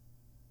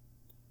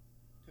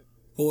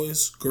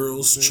boys,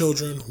 girls,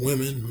 children,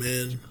 women,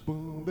 men,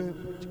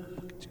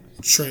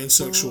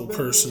 transsexual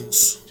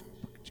persons,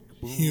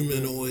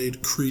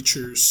 humanoid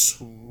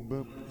creatures,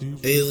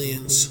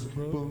 aliens,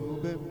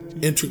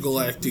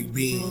 intergalactic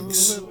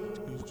beings,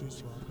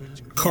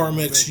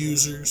 Carmex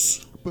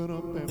users,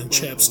 and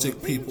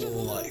chapstick people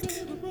alike.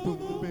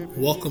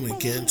 Welcome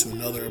again to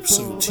another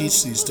episode of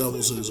Teach These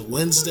Devils. It is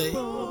Wednesday.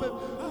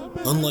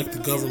 Unlike the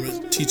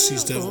government, Teach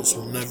These Devils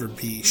will never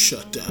be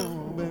shut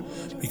down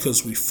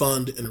because we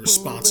fund in a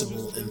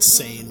responsible,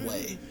 insane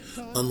way,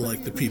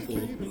 unlike the people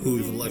who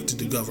we've elected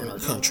to govern our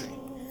country.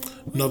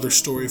 Another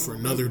story for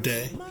another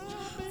day.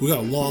 We got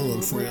a long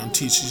one for you on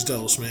Teach These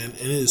Devils, man, and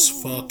it is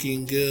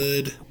fucking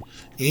good.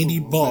 Andy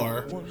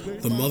Barr,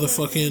 the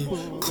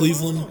motherfucking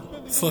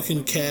Cleveland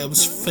fucking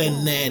Cavs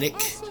fanatic,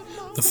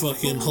 the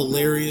fucking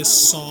hilarious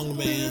song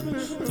man,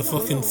 the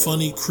fucking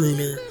funny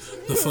crooner,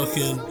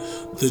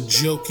 the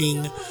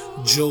joking,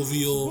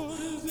 jovial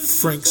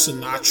Frank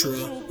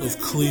Sinatra of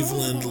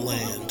Cleveland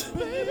land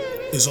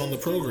is on the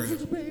program.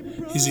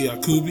 He's a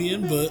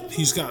Yakubian, but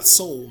he's got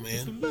soul,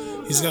 man.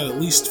 He's got at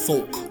least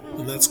folk,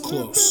 and that's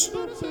close.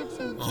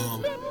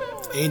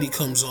 Andy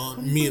comes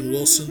on, me and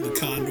Wilson, the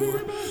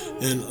Condor,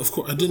 and of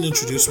course, I didn't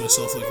introduce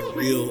myself like a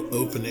real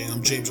opening.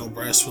 I'm James L.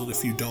 Brassfield.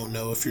 If you don't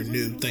know, if you're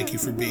new, thank you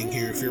for being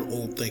here. If you're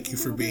old, thank you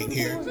for being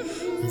here.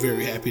 I'm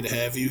very happy to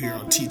have you here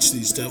on Teach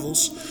These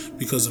Devils,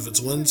 because if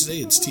it's Wednesday,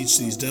 it's Teach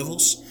These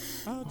Devils.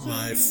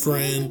 My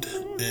friend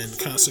and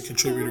constant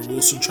contributor,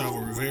 Wilson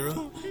Chavo Rivera,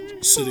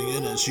 sitting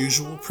in as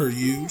usual, per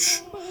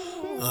usual,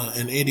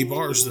 and Andy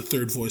Barr is the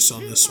third voice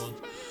on this one.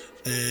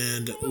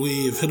 And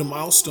we've hit a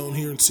milestone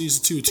here in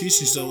Season 2 of Teach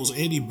These Devils.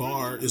 Andy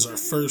Barr is our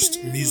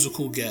first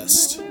musical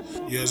guest.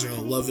 You guys are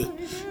going to love it.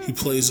 He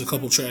plays a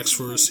couple tracks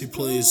for us. He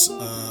plays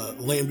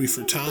Land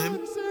Before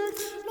Time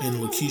and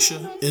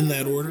Lakeisha in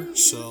that order.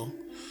 So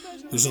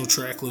there's no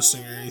track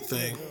listing or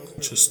anything.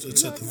 Just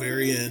it's at the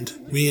very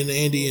end. Me and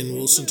Andy and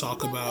Wilson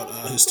talk about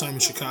his time in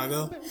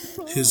Chicago,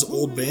 his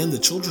old band, The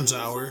Children's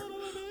Hour.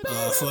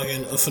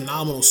 Fucking a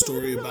phenomenal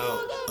story about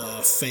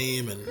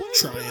fame and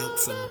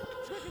triumph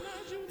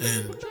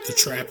and the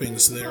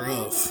trappings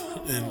thereof,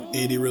 and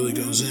Andy really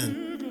goes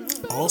in.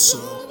 Also,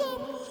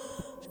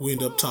 we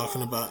end up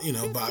talking about,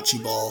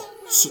 bocce ball.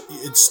 So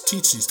it's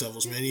Teach These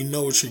Devils, man. You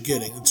know what you're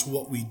getting. It's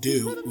what we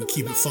do. We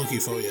keep it funky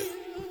for you.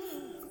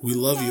 We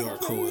love you,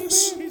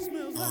 Arcoas.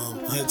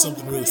 I had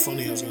something really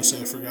funny I was going to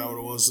say. I forgot what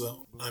it was,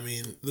 though. I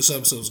mean, this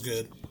episode's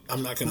good.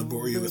 I'm not going to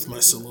bore you with my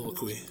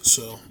soliloquy,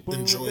 so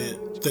enjoy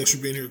it. Thanks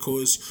for being here,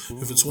 Coys.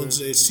 If it's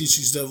Wednesday, it's Teach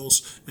These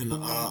Devils, and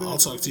I'll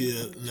talk to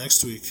you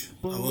next week.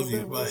 I love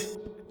you. Bye.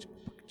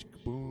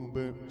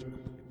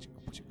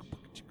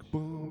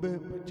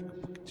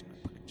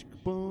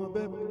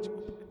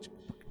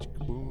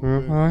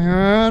 If I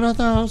had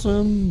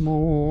 1,000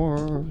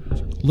 more.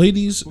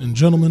 Ladies and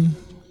gentlemen,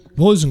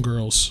 boys and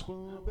girls,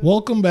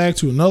 welcome back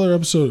to another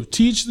episode of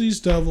Teach These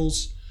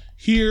Devils.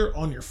 Here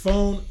on your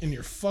phone, in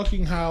your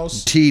fucking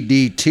house.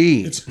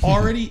 TDT. It's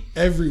already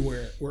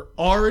everywhere. We're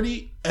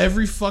already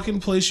every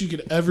fucking place you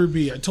could ever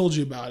be. I told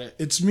you about it.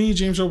 It's me,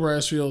 James O.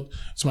 Brassfield.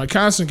 It's my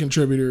constant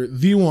contributor,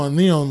 the one,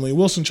 the only,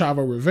 Wilson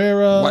Chavo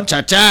Rivera.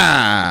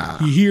 Wa-cha-cha.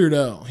 He here,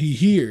 though. He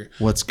here.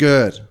 What's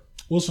good?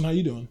 Wilson, how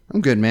you doing?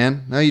 I'm good,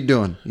 man. How you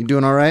doing? You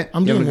doing all right?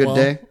 I'm you doing having a good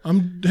day?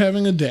 I'm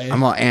having a day.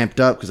 I'm all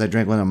amped up because I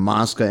drank one of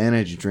Monster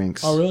energy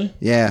drinks. Oh, really?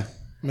 Yeah.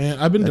 Man,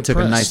 I've been depressed. I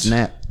took a nice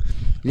nap.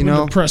 I've been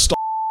depressed.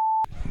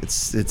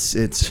 It's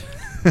It's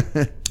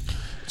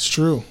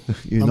true.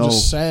 I'm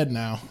just sad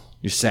now.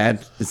 You're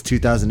sad? Does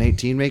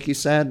 2018 make you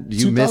sad? Do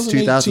you miss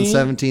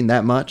 2017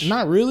 that much?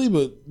 Not really,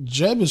 but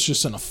Jeb is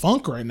just in a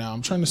funk right now.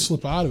 I'm trying to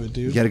slip out of it,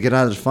 dude. You got to get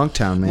out of the funk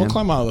town, man. We'll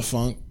climb out of the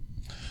funk.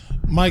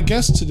 My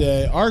guest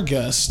today, our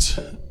guest,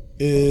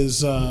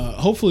 is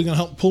hopefully going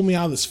to help pull me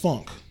out of this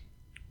funk.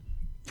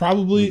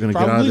 Probably, we're going to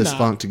get out of this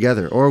funk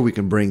together, or we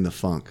can bring the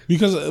funk.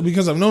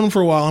 Because I've known him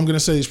for a while, I'm going to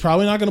say he's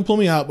probably not going to pull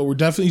me out, but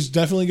he's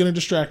definitely going to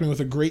distract me with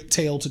a great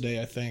tale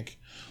today, I think.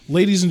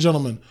 Ladies and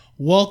gentlemen,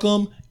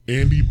 welcome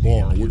Andy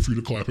Barr. Wait for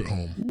you to clap at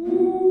home.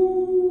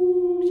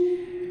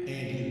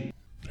 Andy.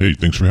 Hey,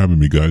 thanks for having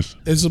me, guys.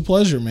 It's a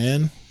pleasure,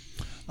 man.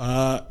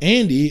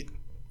 Andy,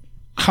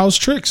 how's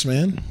tricks,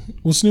 man?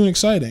 What's new and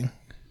exciting?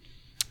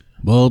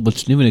 Well,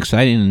 what's new and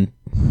exciting?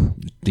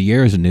 The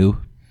year is new.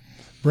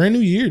 Brand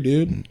new year,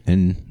 dude.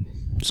 And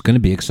it's going to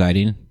be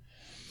exciting.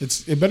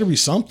 It better be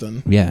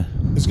something. Yeah.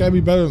 It's got to be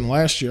better than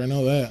last year. I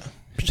know that.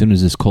 As soon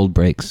as this cold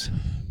breaks.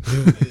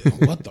 Dude,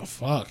 what the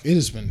fuck? It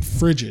has been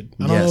frigid.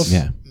 I don't know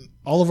if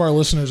all of our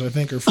listeners, I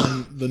think, are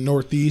from the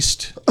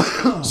Northeast.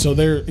 So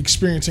they're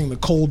experiencing the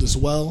cold as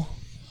well.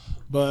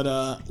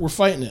 But we're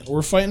fighting it.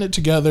 We're fighting it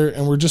together,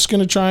 and we're just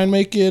going to try and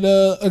make it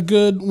a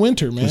good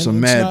winter, man. It's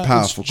a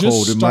powerful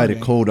cold. It's mighty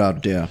cold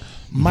out there.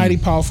 Mighty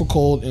powerful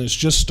cold, and it's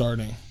just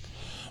starting.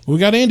 We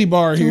got Andy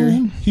Barr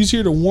here. He's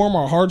here to warm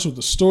our hearts with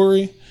a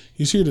story.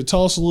 He's here to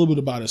tell us a little bit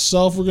about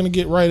himself. We're going to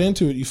get right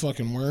into it, you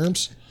fucking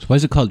worms. So why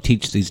is it called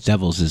Teach These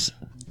Devils?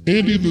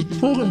 Andy, the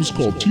program is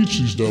called Teach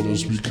These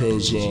Devils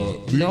because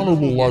the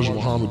Honorable Elijah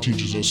Muhammad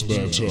teaches us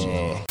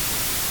that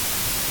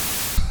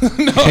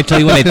Can I tell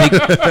you what I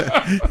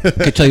think?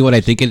 Can I tell you what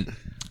I think?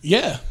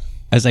 Yeah.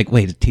 I was like,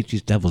 wait, to teach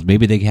these devils.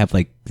 Maybe they have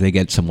they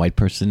get some white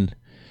person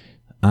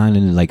on,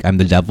 and like I'm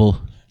the devil,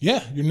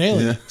 Yeah, you're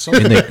nailing it. So,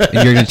 and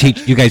you're gonna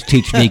teach. You guys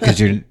teach me because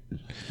you're.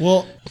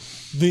 well,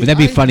 Would that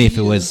be funny if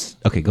it was?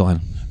 Okay, go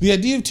on. The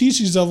idea of Teach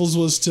These Devils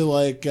was to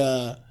like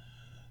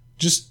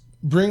just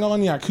bring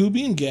on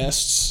Yakubian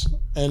guests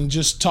and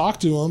just talk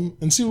to them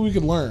and see what we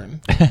could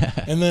learn.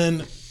 And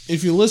then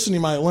if you listen, you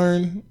might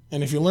learn.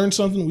 And if you learn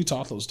something, we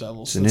taught those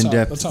devils. It's an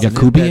in-depth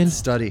Yakubian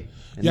study.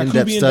 An Yakubian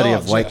in-depth study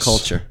dogs, of white yes.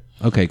 culture.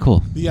 Okay,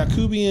 cool. The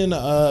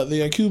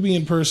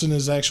Yakubian person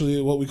is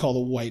actually what we call the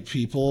white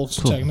people,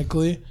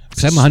 technically.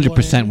 Because I'm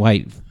 100%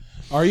 white.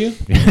 Are you?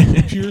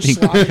 Pure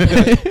Slav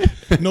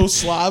white? No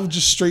Slav,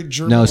 just straight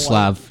German No white?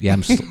 Slav. Yeah,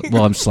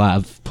 I'm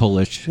Slav,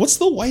 Polish. What's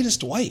the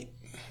whitest white?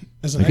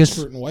 As an I guess-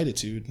 expert in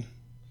whititude.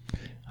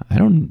 I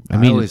I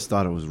mean, always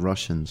thought it was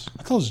Russians.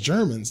 I thought it was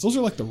Germans. Those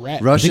are like the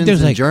rat. Russians there's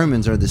and like-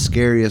 Germans are the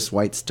scariest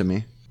whites to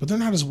me. But they're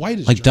not as white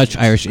as like Germans. Dutch,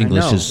 Irish, I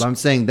English know, is. but I'm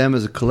saying them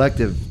as a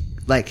collective,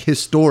 like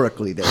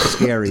historically, they're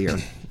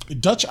scarier.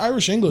 Dutch,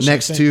 Irish, English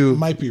next I think, to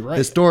might be right.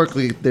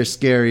 historically, they're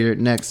scarier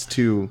next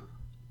to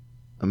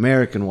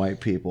American white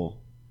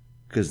people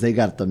because they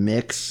got the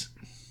mix.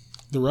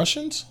 The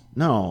Russians?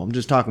 No, I'm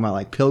just talking about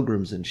like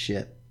pilgrims and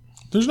shit.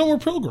 There's no more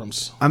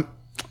pilgrims.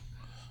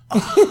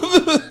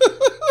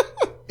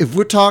 If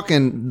we're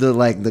talking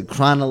the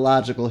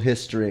chronological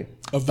history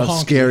Of of, the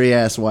honky. scary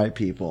ass white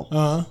people,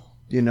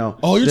 you know.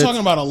 Oh, you're that's-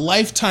 talking about a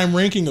lifetime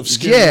ranking of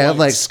scary yeah, whites.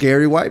 like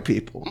scary white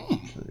people.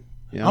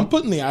 You know? I'm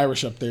putting the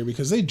Irish up there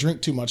because they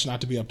drink too much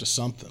not to be up to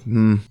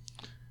something.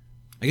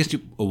 I guess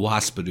a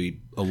wasp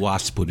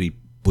would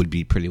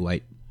be pretty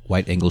white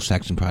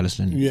Anglo-Saxon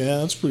Protestant. Yeah,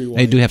 that's pretty white.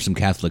 I do have some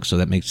Catholics, so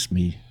that makes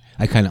me.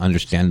 I kind of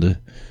understand the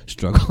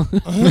struggle.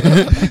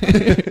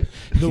 The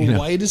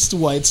whitest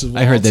whites of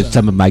all I heard that time.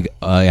 some of my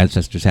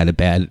ancestors had a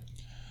bad.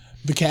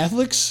 The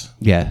Catholics?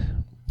 Yeah,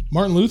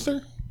 Martin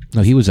Luther?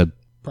 no, he was a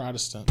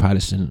Protestant.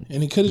 Protestant.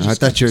 And he could have I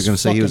just thought kept you were his gonna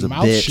say he was fucking a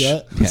mouth bitch.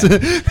 shut. Yeah,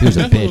 he was a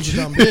Definitely was a bitch.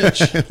 dumb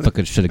bitch.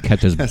 Fucking should have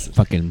kept his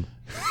fucking.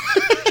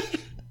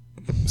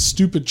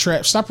 Stupid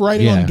trap. Stop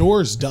writing Yeah. on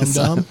doors, dumb.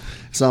 Saw him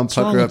wrong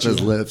pucker up with his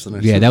you? lips. And I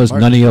Yeah, said, that was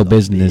 "Martin, none of your you're a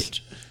business. bitch."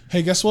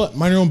 Hey, guess what?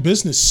 Mind your own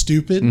business,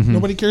 stupid. Mm-hmm.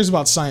 Nobody cares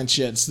about science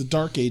yet. It's the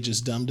dark ages,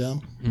 dumb.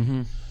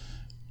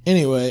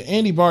 Anyway,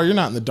 Andy Barr, you're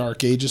not in the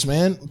dark ages,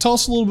 man. Tell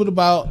us a little bit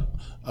about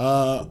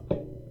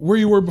where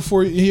you were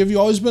before. Have you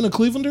always been a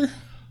Clevelander?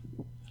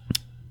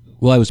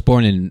 Well, I was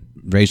born and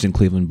raised in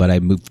Cleveland, but I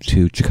moved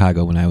to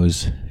Chicago when I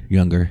was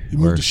younger. You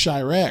moved to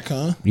Chirac,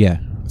 huh? Yeah,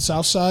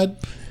 South side?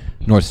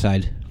 North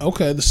Side.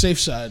 Okay, the safe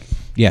side.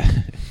 Yeah,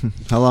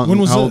 How long? When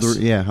was how old this?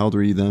 how old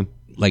were you then?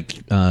 like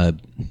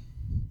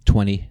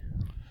 20.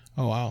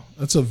 Oh, wow.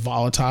 That's a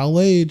volatile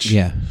age.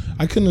 Yeah,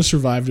 I couldn't have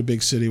survived a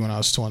big city when I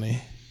was 20.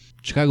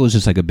 Chicago was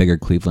just like a bigger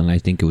Cleveland. I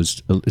think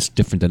it's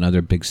different than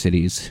other big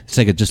cities. It's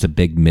like just a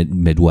big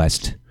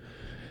Midwest.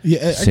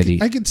 Yeah,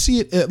 City. I could see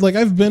it. Like,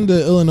 I've been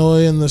to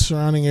Illinois and the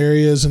surrounding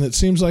areas, and it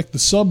seems like the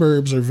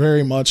suburbs are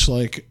very much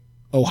like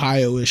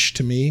Ohio-ish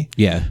to me.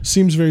 Yeah,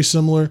 Seems very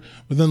similar,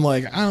 but then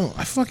like I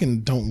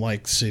fucking don't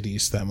like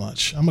cities that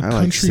much. I'm a I like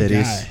country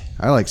cities. guy.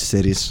 I like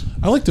cities.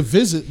 I like to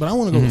visit, but I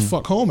want to Mm-hmm. go the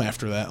fuck home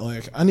after that.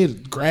 Like, I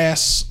need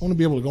grass. I want to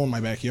be able to go in my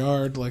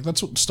backyard. Like,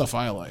 that's what stuff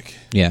I like.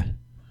 yeah.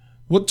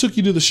 What took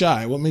you to the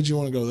Shy? What made you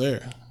want to go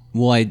there?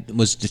 Well, I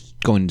was just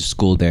going to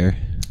school there,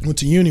 Went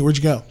to uni. Where'd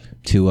you go?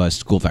 to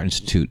School of Art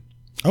Institute.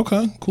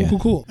 Okay,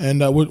 cool.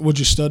 And what'd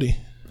you study?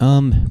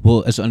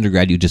 Well, as an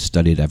undergrad, you just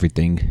studied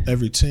everything.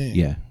 Everything.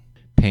 Yeah,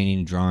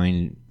 painting,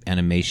 drawing,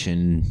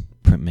 animation,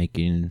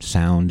 printmaking,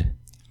 sound.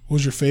 What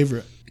was your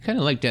favorite? I kind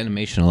of liked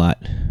animation a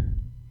lot.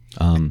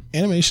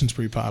 Animation's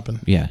pretty popping.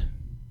 Yeah.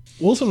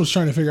 Wilson was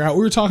trying to figure out.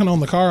 We were talking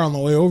on the car on the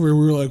way over.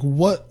 We were like,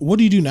 "What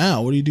do you do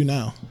now? What do you do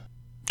now?"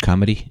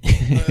 Comedy.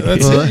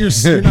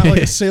 That's it. You're not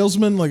like a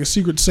salesman, like a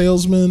secret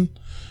salesman. You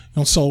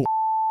don't sell.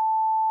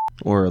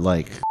 Or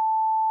like,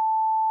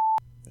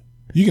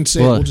 You can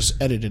say it. Well- We'll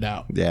just edit it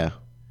out. yeah.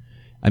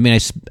 I mean,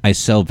 I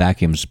sell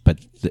vacuums, but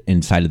the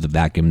inside of the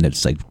vacuum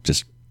that's like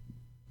just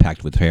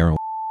packed with heroin.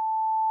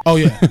 Oh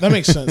yeah, that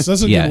makes sense.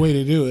 That's a Yeah. good way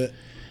to do it.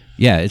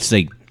 Yeah, it's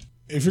like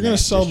If you're gonna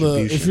sell sir,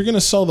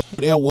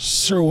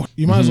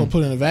 you might as well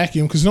put it in a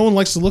vacuum because no one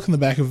likes to look in the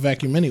back of a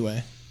vacuum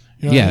anyway.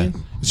 You know what I Yeah.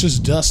 mean? It's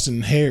just dust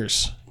and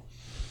hairs.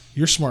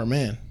 You're a smart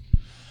man.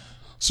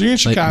 So you're in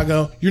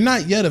Chicago. You're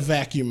not yet a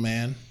vacuum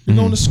man. You're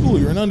going to school.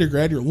 You're an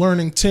undergrad. You're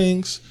learning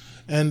things,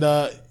 and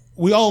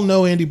we all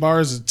know Andy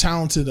Barr is a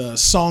talented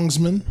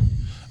songsman.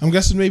 I'm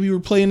guessing maybe you were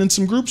playing in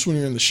some groups when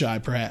you were in the Shy,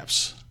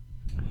 perhaps.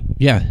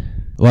 yeah.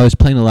 Well, I was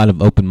playing a lot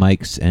of open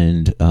mics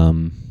and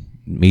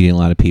meeting a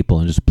lot of people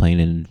and just playing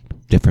in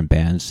different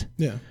bands.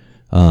 Yeah.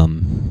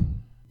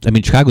 I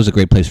mean, Chicago's a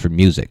great place for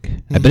music.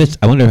 I bet it's.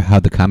 I wonder how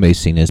the comedy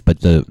scene is, but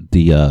the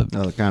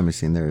Oh, the comedy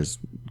scene there is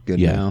good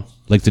yeah, now.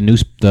 like the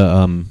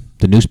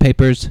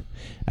newspapers.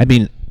 I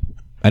mean,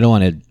 I don't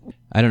want to.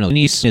 I don't know.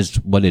 East is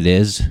what it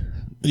is.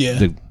 Yeah.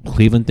 The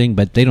Cleveland thing,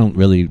 but they don't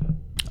really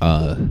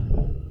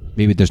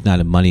maybe there's not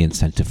a money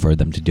incentive for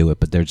them to do it,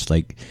 but there's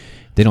like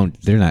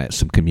they're not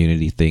some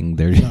community thing.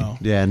 They're No.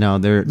 Yeah, no,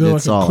 they're They're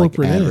it's like a all like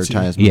corporate entity.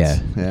 advertisements.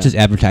 yeah, just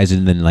advertising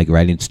and then like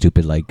writing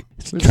stupid like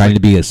trying to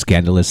be a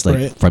scandalous like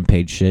Right. front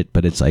page shit,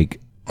 but it's like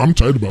I'm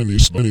tight about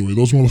these. Anyway,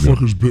 those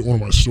motherfuckers bit one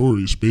of my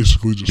stories.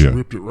 Basically, just Yeah.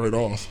 ripped it right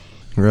off.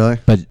 Really?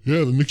 but Yeah,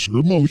 the Nick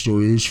Grimaldi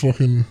story is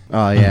fucking.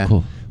 Oh yeah.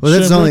 cool. Well,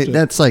 that's Should've only ripped it.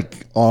 that's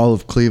like all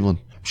of Cleveland.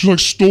 She like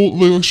stole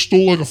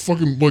like a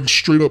fucking like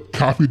straight up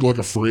copied like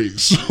a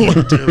phrase.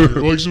 Like, damn it.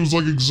 Like she was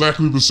like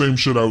exactly the same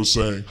shit I was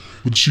saying,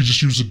 but she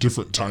just used a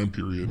different time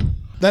period.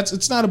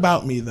 It's not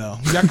about me though.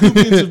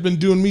 Yakubians have been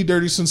doing me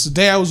dirty since the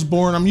day I was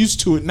born. I'm used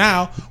to it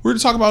now. We're gonna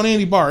talk about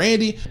Andy Barr.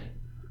 Andy,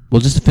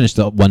 well, just to finish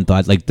the one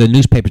thought, like the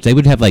newspapers, they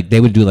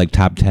would do like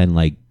top 10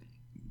 like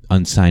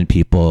unsigned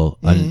people,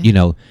 you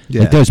know,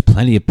 Yeah. like there's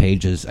plenty of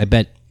pages. I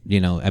bet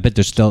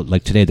there's still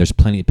like today there's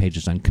plenty of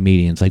pages on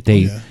comedians. Like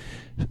they,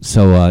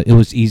 so it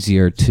was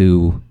easier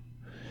to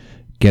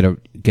get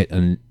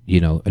a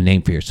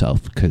name for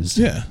yourself because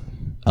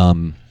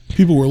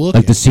people were looking.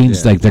 like the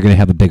scenes like they're gonna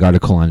have a big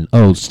article on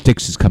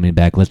Styx is coming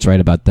back. Let's write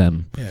about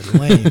them. Yeah,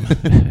 lame.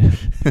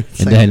 It's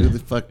And like, then- who the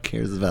fuck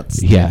cares about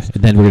stuff? Yeah,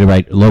 and then we're gonna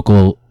write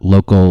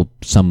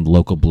some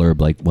local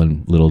blurb like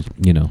one little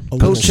Go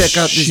little check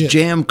out this shit.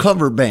 jam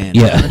cover band.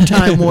 Yeah. At a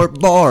Time Warp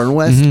Bar in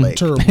Westlake.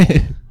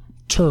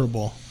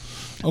 Terrible.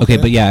 Okay,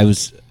 but yeah,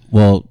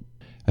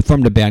 I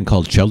formed a band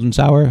called Children's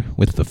Hour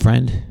with a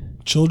friend,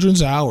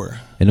 Children's Hour.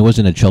 and it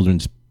wasn't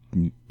children's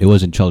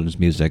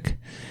music.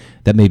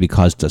 That maybe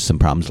caused us some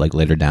problems. Like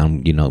later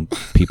down,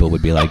 people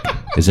would be like,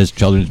 "Is this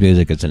children's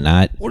music? Is it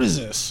not?" What is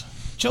this?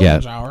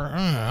 Children's Yeah. Hour.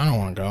 I don't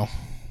want to go.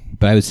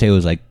 But I would say it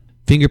was like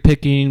finger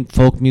picking,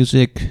 folk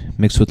music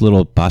mixed with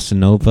little bossa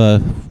nova,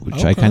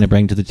 which I Okay. kind of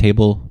bring to the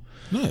table.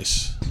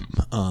 Nice.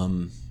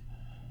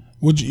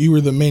 You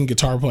were the main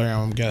guitar player,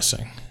 I'm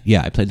guessing.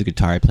 Yeah, I played the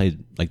guitar. I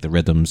played like the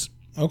rhythms.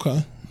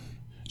 Okay.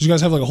 Did you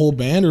guys have like a whole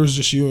band, or was it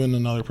just you and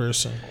another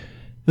person?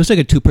 It was like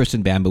a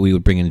 2-person band, but we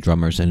would bring in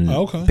drummers and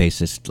Okay.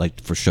 bassists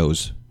like for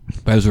shows.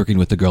 But I was working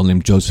with a girl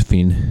named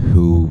Josephine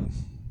who,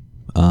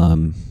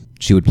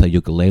 she would play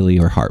ukulele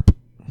or harp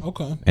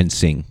Okay. and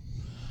sing.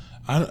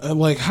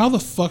 Like, how the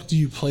fuck do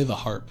you play the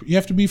harp? You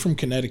have to be from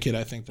Connecticut,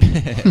 I think.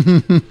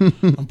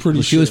 I'm pretty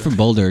Well, sure. she was from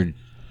Boulder,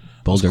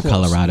 Close.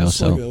 Colorado. It's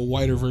So like a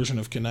whiter version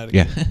of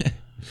Connecticut. yeah,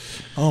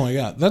 Oh my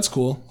god, that's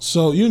cool.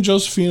 So you and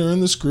Josephine are in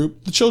this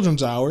group, the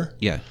Children's Hour.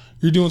 yeah.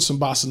 You're doing some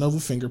bossa nova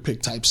finger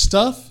pick type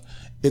stuff.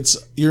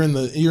 You're in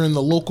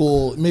the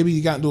local. Maybe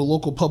you got into a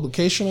local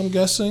publication. I'm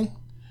guessing.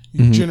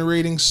 You're Mm-hmm.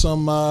 generating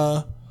some.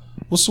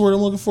 What's the word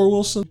I'm looking for,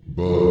 Wilson?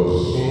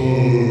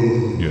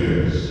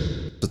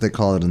 That's what they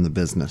call it in the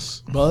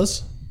business.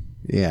 Buzz.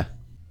 Yeah.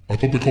 I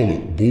thought they called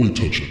it boy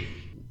touching.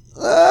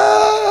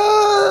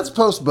 That's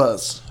post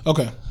buzz.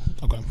 Okay.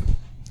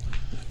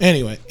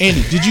 Anyway,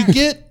 Andy, did you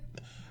get?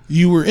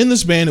 You were in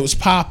this band. It was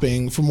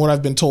popping, from what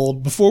I've been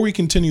told. Before we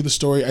continue the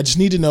story, I just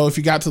need to know if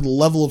you got to the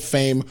level of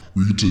fame.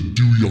 We get to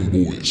do young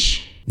boys.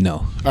 No,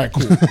 All right,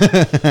 cool.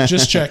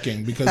 Just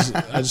checking because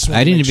I just.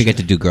 I didn't even get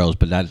to do girls,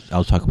 but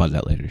I'll talk about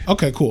that later.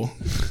 Okay, cool.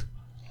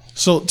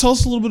 So tell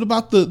us a little bit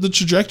about the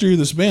trajectory of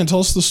this band. Tell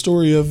us the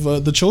story of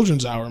the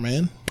Children's Hour,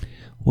 man.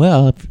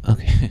 Well,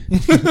 okay.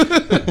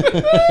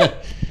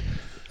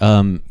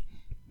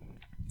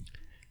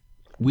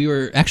 We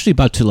were actually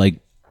about to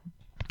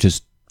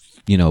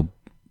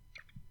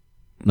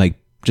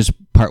just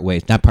part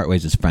ways, not part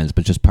ways as friends,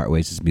 but just part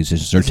ways as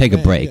musicians, or take a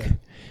band, break. yeah.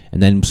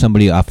 And then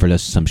somebody offered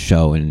us some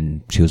show,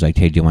 and she was like,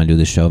 "Hey, do you want to do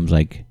this show?" I was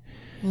like,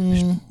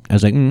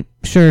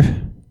 "Sure."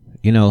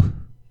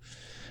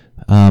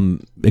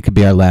 It could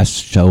be our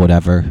last show,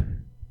 whatever.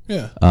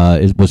 Yeah.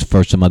 It was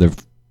for some other.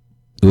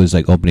 It was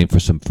like opening for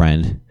some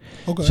friend.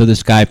 Okay. So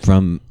this guy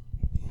from.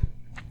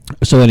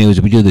 So, anyways,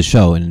 we do the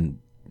show, and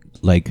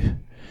like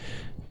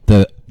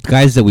the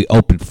guys that we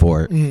opened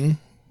for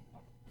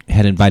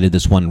had invited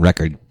this one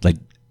record, like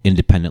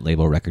independent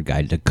label record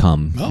guy, to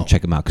come and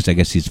check him out because I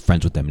guess he's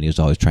friends with them, and he was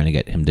always trying to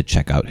get him to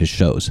check out his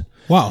shows.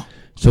 Wow.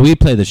 So we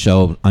play the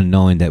show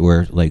unknowing that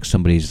we're like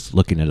somebody's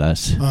looking at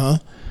us,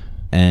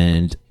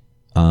 and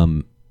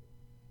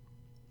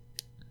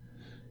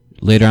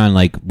later on,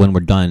 like when we're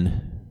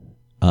done,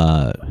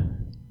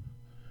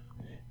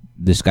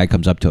 this guy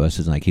comes up to us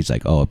and like he's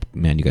like, "Oh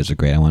man, you guys are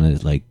great. I want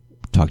to like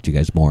talk to you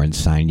guys more and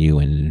sign you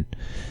and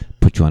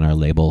put you on our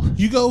label."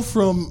 You go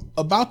from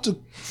about to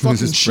fucking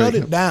Just shut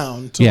break it up.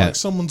 down to Yeah. like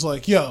someone's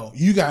like, "Yo,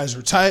 you guys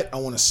are tight. I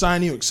want to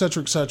sign you,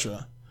 etc.,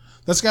 etc."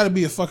 That's got to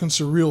be a fucking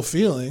surreal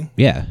feeling.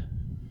 Yeah,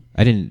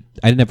 I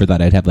never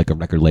thought I'd have like a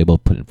record label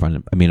put in front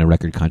of. I mean, a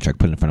record contract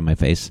put in front of my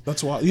face.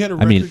 That's wild. You had a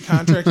record mean-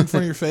 contract in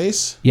front of your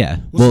face. Yeah,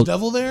 Was well, the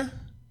devil there?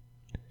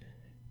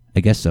 I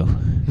guess so.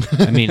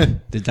 I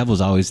mean, the devil's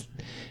always.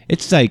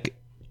 It's like,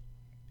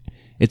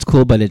 it's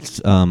cool, but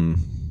it's I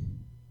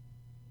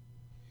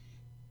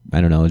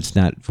don't know. It's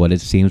not what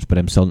it seems, but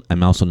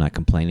I'm also not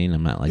complaining.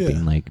 I'm not like Yeah.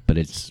 being like, but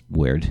it's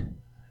weird.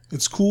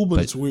 It's cool, but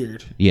it's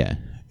weird. Yeah,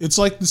 It's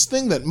like this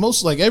thing that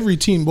most, like every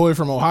teen boy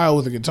from Ohio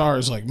with a guitar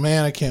is like,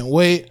 man, I can't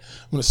wait.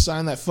 I'm going to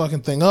sign that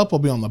fucking thing up. I'll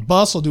be on the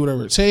bus. I'll do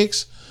whatever it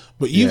takes.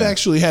 But you've Yeah.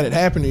 actually had it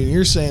happen, and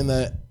you're saying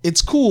that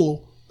it's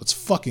cool. It's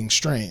fucking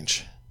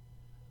strange.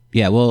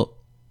 Yeah, well,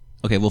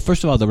 okay. Well,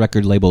 first of all, the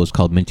record label is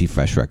called Minty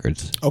Fresh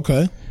Records.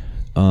 Okay.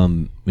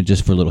 And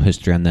just for a little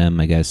history on them,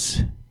 I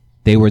guess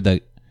it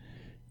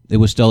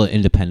was still an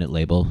independent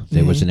label.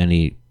 There wasn't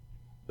any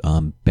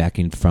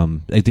backing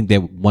from. I think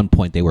at one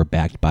point they were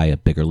backed by a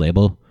bigger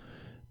label,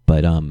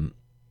 but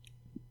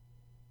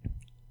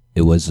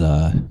it was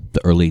the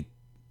early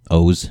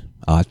O's,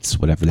 aughts,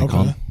 whatever they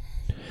call them.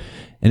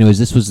 Anyways,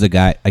 this was the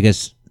guy. I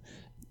guess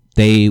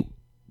they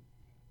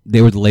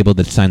were the label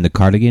that signed the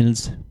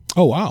Cardigans,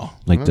 Oh wow.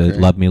 like the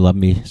 "Love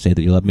Me, Say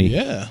That You Love Me."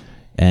 Yeah.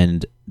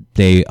 And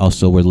they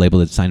also were the label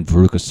that signed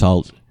Veruca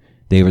Salt.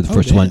 They were the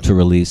first one damn. to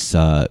release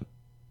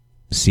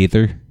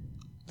Seether.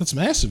 That's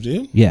massive,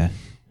 dude. Yeah.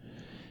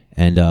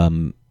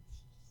 And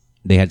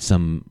they had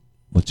some,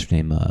 what's her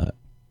name?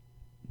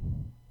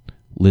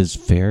 Liz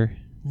Phair.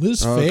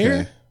 Liz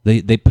Okay.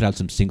 Phair? They put out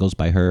some singles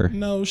by her.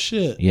 No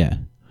shit. Yeah.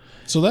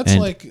 So that's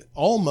And- like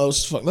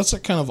almost that's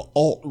like kind of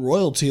alt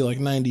royalty, like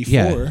 94.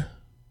 Yeah.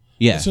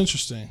 Yeah. That's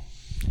interesting.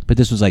 But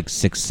this was like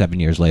 6-7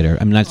 years later.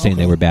 I'm not saying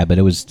they were bad, but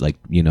it was like,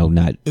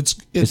 not. It's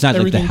It's not like the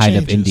everything height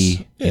of changes.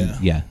 indie. Yeah.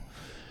 Yeah.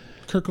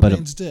 Kurt But,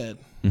 Cobain's dead.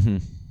 Mm-hmm.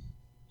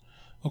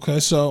 Okay,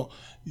 so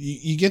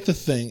you get the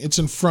thing. It's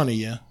in front of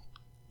you.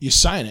 You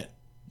sign it.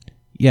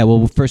 Yeah, well,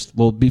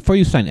 before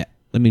you sign it,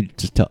 let me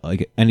just tell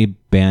like any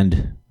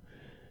band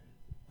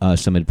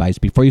some advice.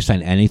 Before you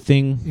sign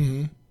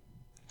anything,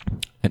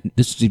 and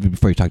this is even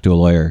before you talk to a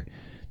lawyer,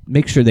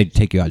 make sure they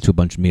take you out to a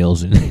bunch of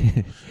meals,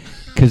 and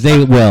because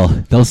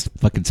they'll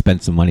fucking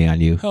spend some money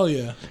on you, Hell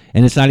yeah.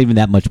 and it's not even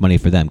that much money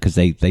for them because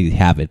they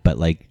have it, but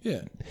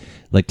Yeah.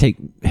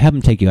 have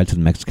them take you out to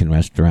the Mexican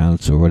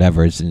restaurants or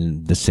whatever is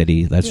in the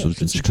city. That's Yeah, what's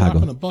in it's a drop in a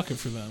Chicago. bucket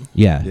for them.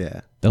 Yeah,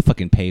 Yeah. they'll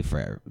fucking pay for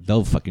it.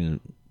 They'll fucking.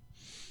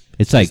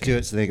 It's Just like do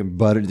it so they can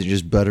butter. They're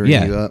just buttering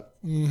Yeah. you up.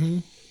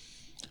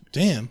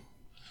 Damn.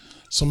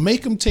 So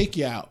make them take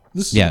you out.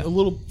 This is Yeah. a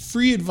little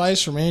free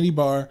advice from Andy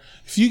Barr.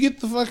 If you get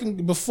the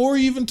fucking, before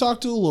you even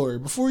talk to a lawyer,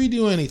 before you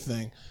do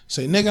anything,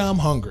 say, nigga, I'm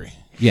hungry.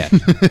 yeah.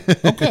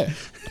 Okay.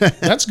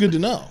 That's good to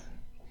know.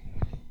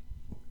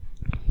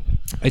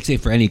 I'd say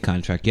for any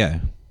contract, yeah.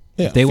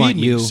 Yeah. They feed want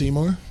me, you-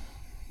 Seymour.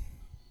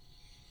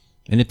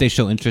 And if they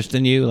show interest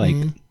in you, like,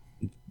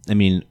 Mm-hmm. I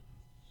mean,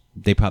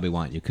 they probably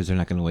want you because they're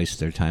not going to waste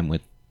their time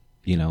with,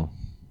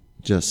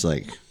 Just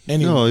like,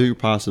 Anyway. no, you're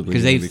possibly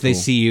because gonna they be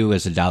cool. see you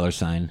as a dollar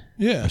sign,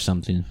 Yeah. or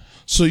something.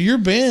 So your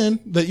band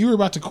that you were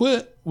about to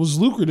quit was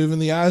lucrative in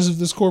the eyes of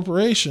this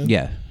corporation.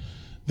 Yeah.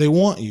 They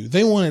want you.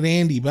 They wanted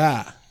Andy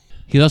by.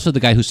 He's also the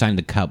guy who signed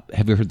the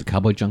Have you heard the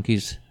Cowboy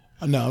Junkies?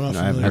 No, I'm not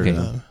I haven't familiar heard with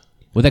of them.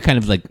 Well, that kind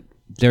of like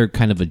they're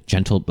kind of a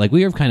gentle, like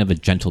we were kind of a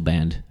gentle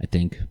band. I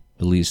think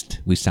at least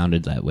we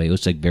sounded that way. It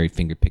was like very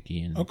finger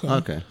picky and Okay.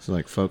 Okay, so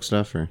like folk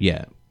stuff or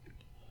yeah.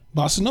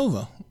 Bossa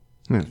Nova.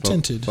 yeah,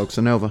 Tinted. Folks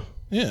Nova.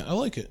 Yeah, I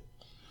like it.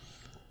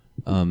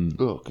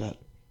 Oh god.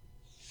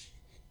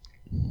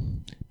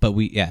 But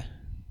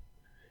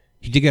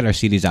he did get our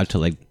CDs out to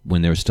like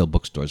when there were still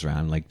bookstores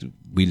around. Like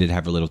we did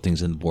have our little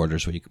things in the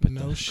borders where you could put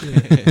No them.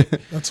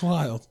 shit. That's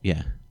wild.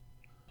 Yeah.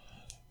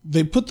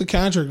 They put the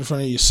contract in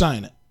front of you, you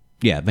sign it.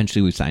 Yeah.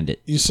 Eventually we signed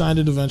it. You signed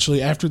it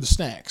eventually after the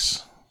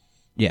snacks.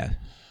 Yeah.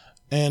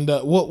 And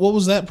what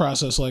was that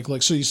process like?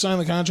 Like, so you sign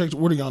the contract.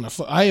 What are you on?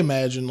 I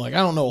imagine, like, I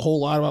don't know a whole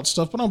lot about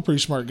stuff, but I'm a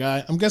pretty smart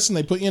guy. I'm guessing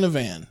they put you in a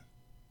van.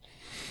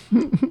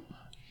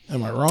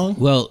 Am I wrong?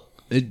 Well,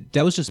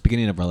 that was just the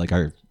beginning of our.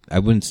 I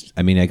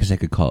guess I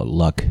could call it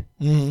luck.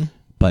 Mm-hmm.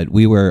 But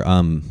we were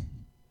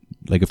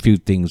like a few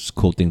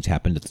cool things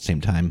happened at the same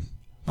time.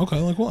 Okay,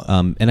 like what?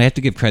 And I have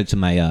to give credit to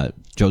my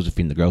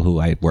Josephine, the girl who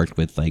I worked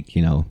with. Like,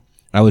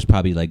 I was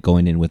probably like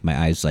going in with my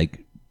eyes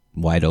like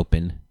wide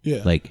open.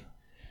 Yeah. Like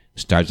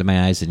stars in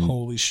my eyes, and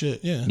Holy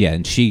shit! Yeah. yeah,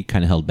 and she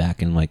kind of held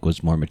back and like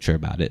was more mature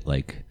about it.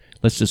 Like,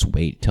 let's just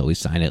wait till we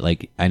sign it.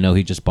 Like, I know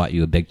he just bought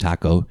you a big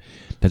taco.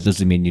 That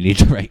doesn't mean you need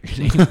to write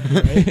your name.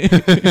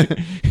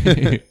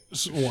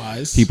 It's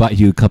wise. He bought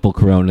you a couple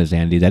Coronas,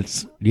 Andy.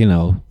 That's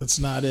That's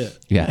not it.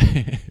 yeah.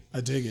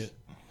 I dig it.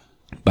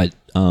 But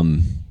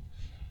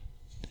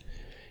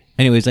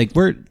anyways, like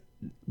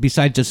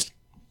besides just,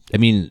 I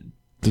mean,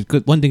 the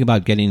good one thing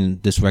about getting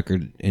this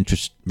record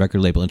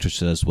label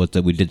interested in us was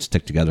that we did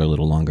stick together a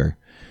little longer,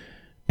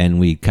 and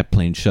we kept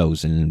playing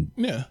shows. And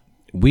Yeah.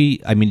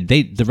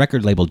 the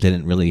record label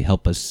didn't really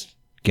help us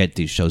get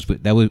these shows,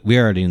 but we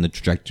were already in the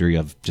trajectory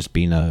of just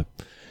being a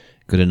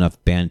good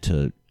enough band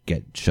to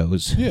get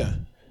shows. Yeah.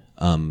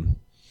 And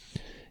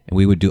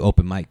we would do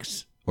open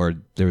mics, or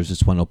there was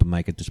this one open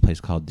mic at this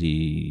place called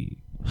the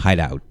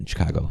Hideout in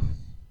Chicago.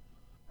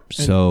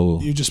 So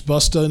You just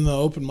bust in the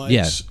open mics,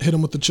 Yeah. hit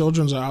them with the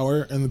children's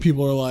hour, and the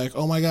people are like,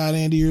 "Oh my god,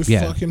 Andy, you're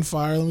Yeah. fucking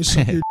fire! Let me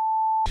suck your."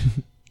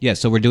 yeah,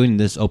 so we're doing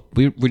this.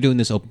 We're doing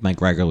this open mic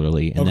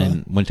regularly, and Okay.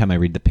 then one time I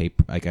read the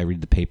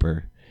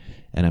paper,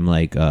 and I'm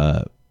like,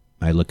 I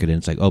look at it, and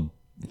it's like, oh,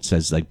 it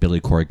says like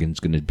Billy Corgan's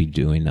going to be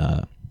doing,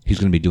 he's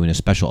going to be doing a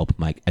special open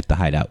mic at the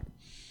Hideout,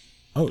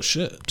 Oh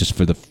shit! just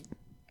for the,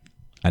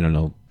 I don't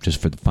know, just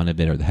for the fun of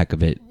it or the heck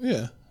of it,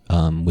 Yeah.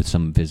 with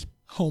some of his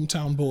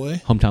Hometown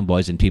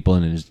boys and people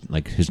in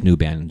his new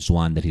band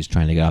Zwan that he's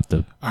trying to get off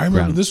the I remember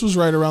ground. this was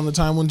right around the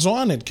time when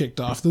Zwan had kicked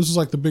off. This was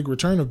like the big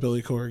return of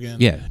Billy Corgan.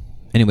 Yeah.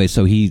 Anyway,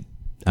 so I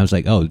was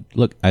like, oh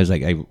look, I was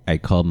like, I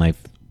called my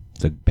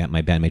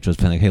bandmate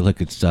was like, hey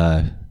look, it's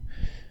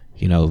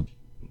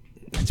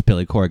it's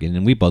Billy Corgan,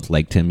 and we both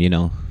liked him, we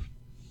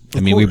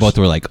course. both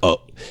were like,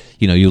 oh,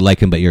 you like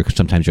him, but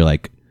sometimes you're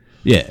like,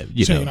 yeah,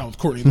 Hanging out with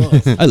Courtney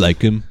Love. I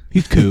like him.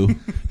 He's cool.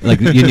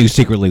 Like you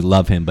secretly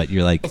love him, but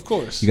you're like, Of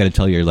course. you got to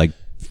tell your like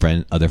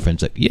other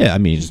friends like, yeah, I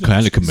mean, it's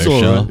kind of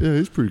commercial. Yeah,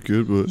 he's pretty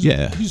good, but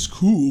Yeah, He's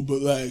cool,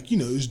 but like,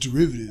 he's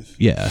derivative.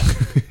 yeah,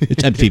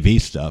 it's MTV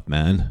stuff,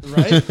 man.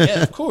 Right?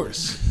 Yeah, of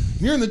course.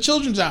 You're in the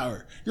children's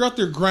hour. You're out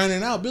there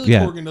grinding out. Billy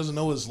Yeah. Corgan doesn't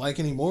know what it's like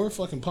anymore.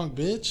 Fucking punk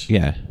bitch.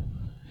 Yeah,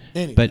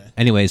 Anyway. but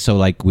anyway, so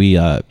like we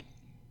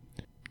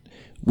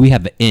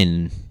have an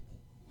in.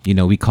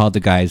 We called the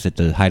guys at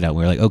the hideout.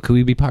 We were like, oh, could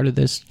we be part of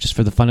this just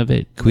for the fun of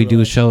it? Could we do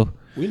a show?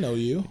 we know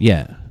you.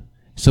 Yeah.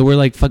 So we're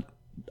like, fuck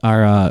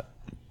our.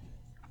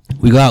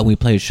 We go out and we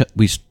play a show.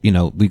 We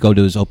go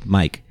to his open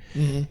mic.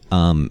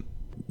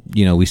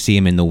 Mm-hmm. We see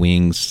him in the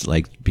wings,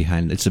 like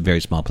behind. It's a very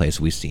small place.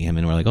 We see him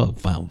and we're like, oh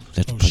wow,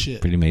 that's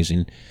Shit. pretty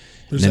amazing.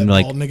 There's and that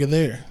then bald nigga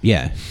there.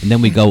 yeah, and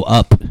then we go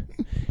up.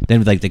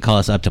 Then like they call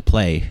us up to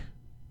play,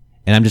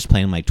 and I'm just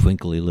playing my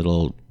twinkly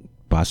little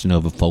bossa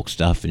nova folk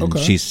stuff, and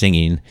Okay. she's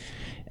singing,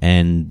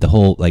 and the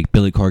whole like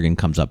Billy Corgan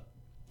comes up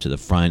to the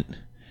front,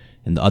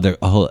 and a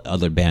whole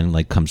other band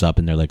like comes up,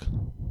 and they're like,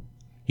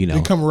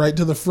 They come right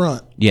to the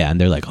front. yeah, and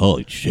they're like,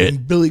 holy shit.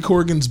 And Billy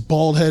Corgan's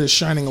bald head is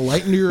shining a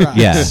light into your eyes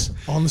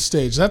Yeah. on the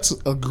stage. That's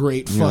a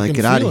great You're fucking like,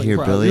 "Get outta feeling, here,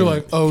 probably. Billy." You're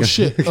like, oh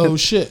shit, oh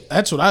shit.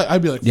 That's what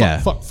I'd be like, fuck, Yeah.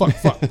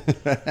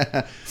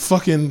 fuck.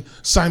 Fucking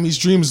Siamese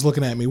Dream is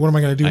looking at me. What am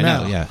I going to do I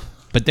now? know, yeah.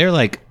 But they're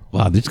like,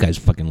 wow, these guys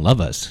fucking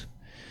love us.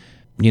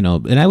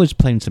 And I was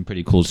playing some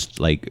pretty cool,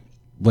 like,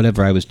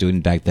 whatever I was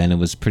doing back then, it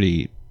was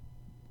pretty,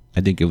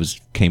 I think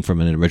came from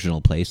an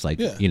original place. Like,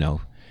 Yeah.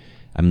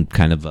 I'm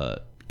kind of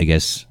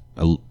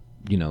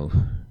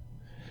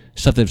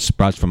stuff that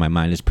sprouts from my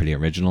mind is pretty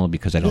original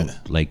because I don't,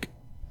 like,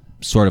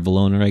 sort of a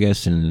loner, I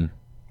guess, and,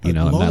 I'm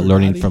not loner,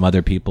 learning buddy. from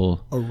other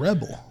people. A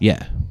rebel.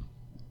 Yeah.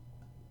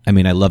 I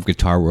mean, I love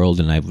Guitar World,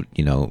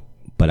 and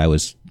but I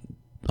was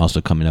also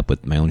coming up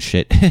with my own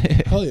shit.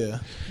 Hell yeah.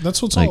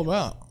 That's what it's all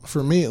about.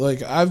 For me,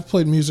 like, I've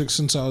played music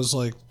since I was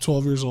like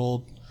 12 years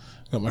old.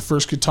 Got my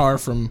first guitar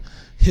from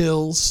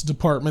Hills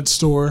Department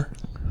Store,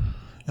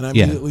 and I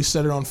Yeah. immediately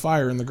set it on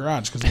fire in the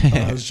garage because I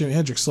thought I was Jimi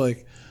Hendrix.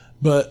 Like,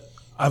 but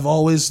I've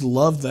always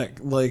loved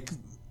that. Like,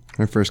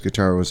 my first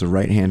guitar was a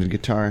right-handed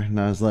guitar, and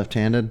I was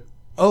left-handed.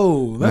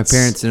 oh, My that's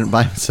parents didn't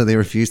buy, so they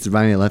refused to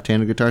buy me a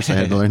left-handed guitar, so I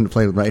had to learn to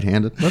play with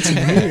right-handed. that's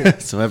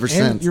weird. So ever And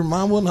since, your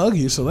mom wouldn't hug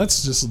you, so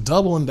that's just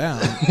doubling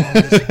down on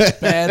this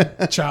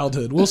bad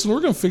childhood. Wilson, we're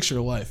gonna fix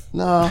your life,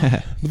 no.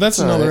 but that's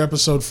all another right.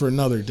 episode for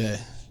another day.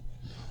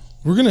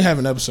 We're gonna have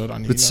an episode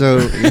on you. But so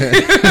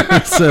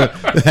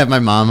have my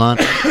mom on.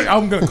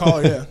 I'm gonna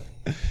call her.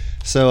 Yeah.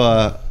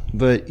 So,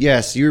 but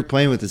yes, you were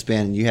playing with this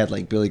band, and you had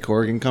like Billy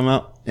Corgan come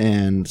out,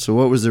 and so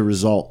what was the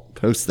result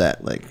post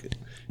that? Like,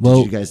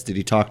 Well- did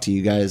he talk to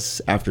you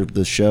guys after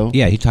the show?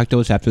 Yeah, he talked to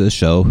us after the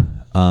show,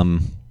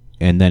 and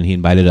then he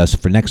invited us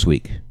for next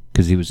week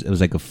because it was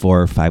like a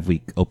 4 or 5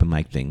 week open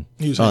mic thing.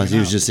 He was, Oh, hanging so he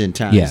was out. just in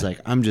town. Yeah. He's like,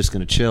 I'm just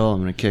gonna chill.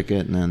 I'm gonna kick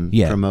it, and then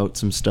Yeah. promote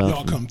some stuff.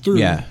 Y'all come through.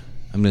 Yeah,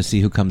 I'm gonna see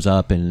who comes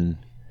up, and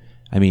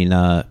I mean,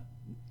 Then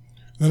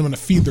I'm gonna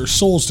feed their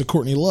souls to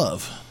Courtney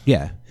Love.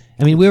 yeah.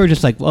 I mean, we were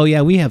just like, well,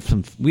 yeah, we have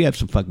some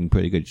fucking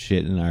pretty good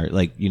shit in our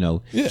like, Yeah.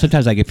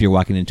 Sometimes like if you're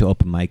walking into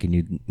open mic and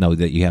you know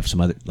that you have some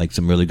other like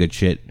some really good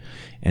shit,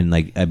 and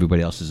like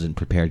everybody else isn't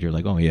prepared, you're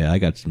like, oh yeah, I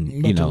got some,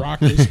 About to rock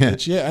this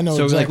bitch. Yeah, I know.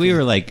 So exactly. like we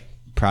were like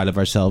proud of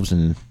ourselves,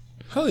 and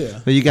hell yeah.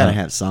 But you gotta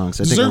have songs.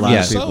 I think a Deservedly lot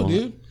of so, people.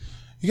 dude.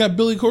 You got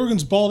Billy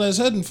Corgan's bald ass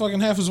head and fucking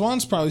half his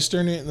wand's probably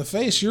staring you in the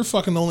face. You're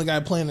fucking the only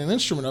guy playing an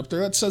instrument up there.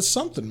 That says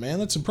something, man.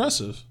 That's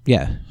impressive.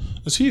 yeah.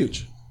 That's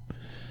huge.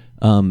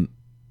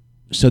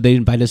 So they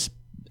invite us,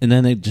 and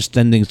then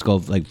then things go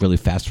like really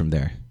fast from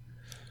there.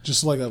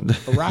 Just like a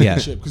rocket Yeah.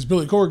 ship because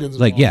Billy Corgan's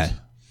Like, involved. yeah.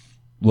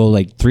 Well,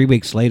 like 3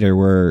 weeks later,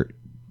 we're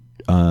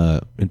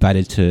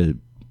invited to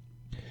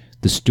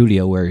the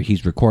studio where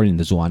he's recording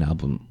the Zwan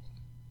album.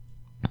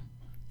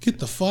 Get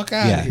the fuck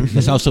out Yeah, of here.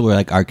 that's also where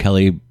like R.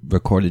 Kelly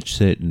recorded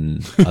shit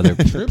and other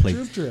Drip,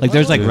 like, drip. like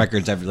there's I like love it.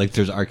 records every like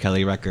there's R.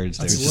 Kelly records.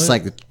 It's There's just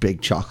like the big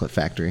chocolate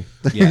factory.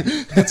 yeah.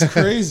 That's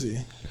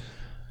crazy.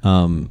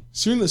 So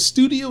you're in the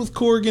studio with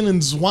Corgan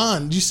and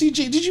Zwan. Did you see?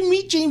 Did you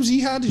meet James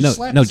Ehad? Did you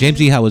slap No, his James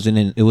hand? Ehad was in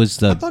it. It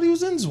was I the thought he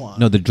was in Zwan.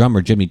 no the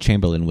drummer Jimmy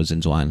Chamberlain was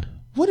in Zwan.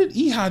 What did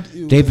Ehad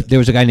do? Dave, there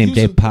was a guy He named was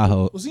Dave in-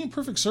 Pajo. Was he in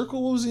Perfect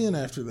Circle? What was he in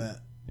after that?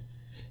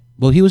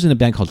 Well, he was in a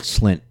band called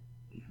Slint.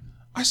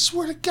 I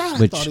swear to God,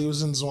 Which- I thought he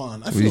was in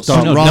Zwan. I you feel thought-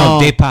 so No,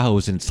 wrong. Dave Pajo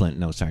was in Slint.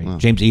 No, sorry,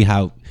 James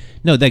Ehad.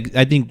 No,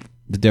 I think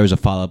that there was a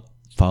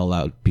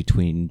fallout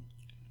between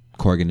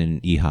Corgan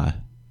and Ehad,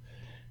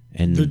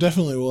 and There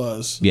definitely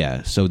was.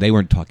 yeah, so they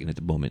weren't talking at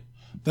the moment.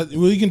 Well,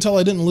 you can tell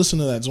I didn't listen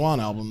to that Zwan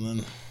album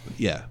then.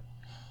 Yeah.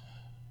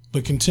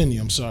 But continue.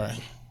 I'm sorry.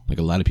 like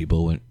a lot of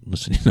people went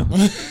listen.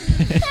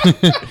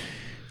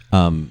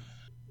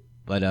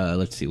 But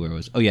let's see where it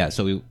was. Oh yeah,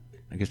 so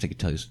I guess I could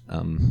tell you.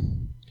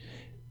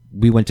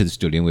 We went to the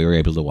studio and we were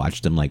able to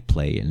watch them like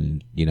play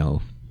and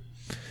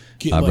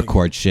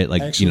record shit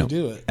like actually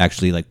do it.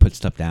 actually like put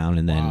stuff down,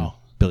 and then Wow.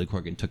 Billy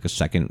Corgan took a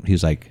second. He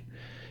was like,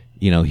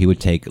 he would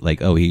take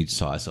like, he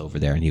saw us over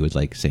there and he would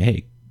like say,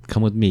 hey,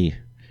 come with me,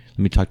 let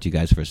me talk to you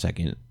guys for a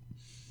second.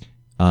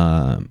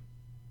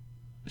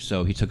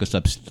 So he took us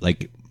up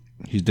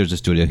there's a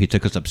studio. He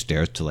took us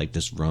upstairs to like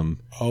this room.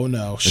 Oh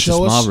no! It's a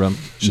small room.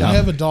 Should No. I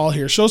have a doll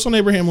here? Show us on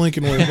Abraham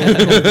Lincoln where Billy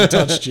Corgan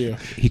touched you.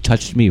 He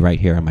touched me right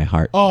here on my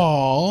heart.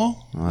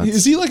 Oh,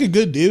 is he like a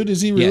good dude?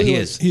 Is he really? Yeah, he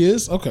like- is. He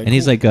is. Okay, And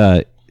he's like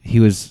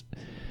he's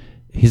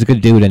a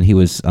good dude, and he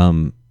was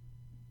I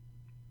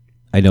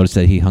noticed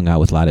that he hung out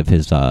with a lot of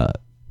his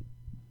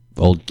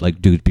old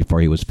like dudes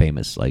before he was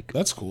famous. Like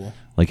that's cool.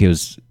 I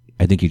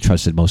think he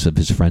trusted most of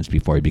his friends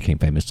before he became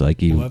famous. So like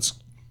Well, that's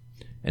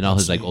and all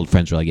his like old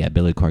friends were like, yeah,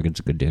 Billy Corgan's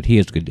a good dude. He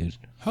is a good dude.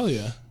 hell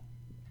yeah.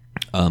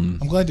 I'm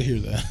glad to hear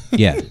that.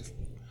 Yeah.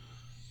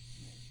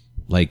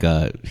 Like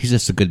he's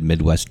just a good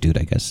Midwest dude,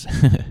 I guess.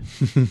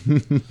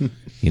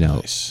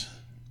 Nice.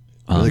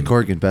 Billy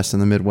Corgan, best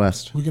in the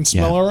Midwest. We can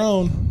smell our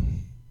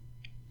own.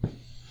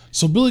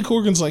 So Billy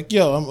Corgan's like,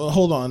 yo,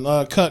 hold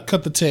on,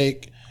 cut the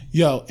take.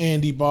 Yo,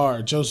 Andy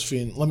Barr,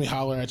 Josephine, let me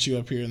holler at you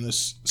up here in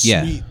this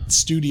Yeah. sweet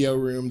studio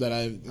room that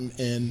I'm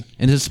in.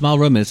 And it's a small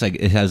room, and it's like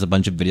it has a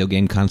bunch of video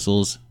game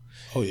consoles,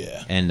 Oh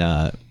yeah.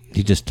 and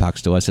he just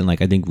talks to us, and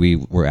like I think we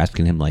were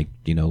asking him like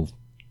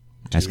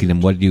asking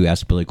him, what did you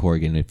ask Billy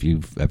Corgan if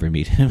you've ever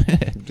meet him?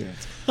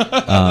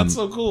 That's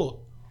so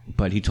cool.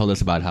 But he told us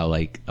about how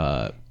like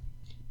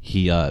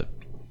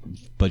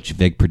Butch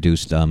Vig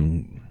produced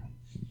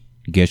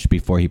Gish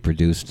before he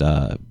produced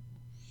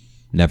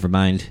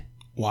Nevermind.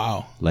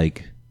 Wow.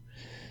 Like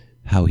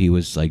how he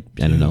was like,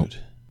 I don't know. Dude.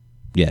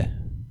 Yeah.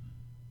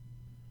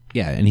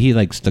 Yeah, and he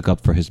like stuck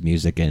up for his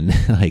music and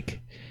like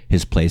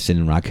his place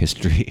in rock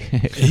history.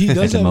 He At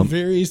does the have a moment.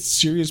 very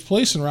serious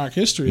place in rock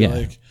history. Yeah.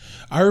 Like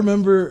I don't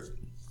remember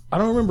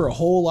a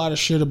whole lot of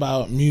shit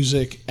about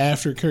music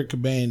after Kurt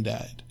Cobain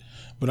died.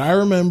 But I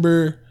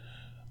remember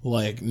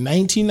like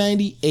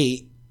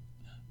 1998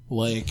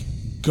 like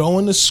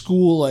going to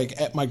school like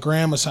at my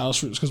grandma's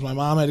house because my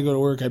mom had to go to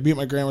work. I'd be at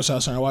my grandma's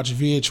house and I watched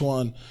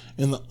VH1,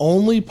 and the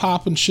only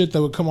poppin' shit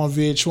that would come on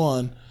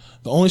VH1,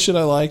 the only shit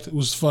I liked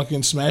was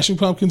fucking Smashing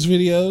Pumpkins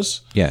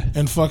videos. Yeah.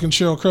 And fucking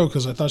Sheryl Crow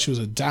because I thought she was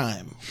a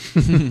dime.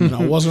 And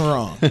I wasn't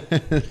wrong.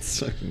 It's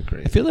fucking I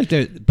crazy. feel like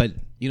but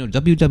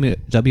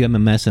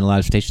WMMS and a lot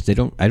of stations I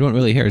don't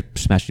really hear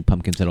Smashing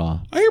Pumpkins at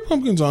all. I hear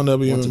Pumpkins on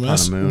Upon a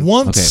WMS Moon.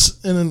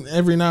 once and then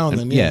every now and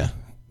then. Yeah.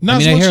 Not I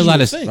mean, as I much hear a as lot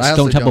you of think. I also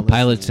Stone Temple don't listen.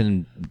 Pilots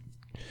and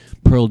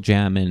Pearl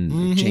Jam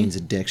and Jane's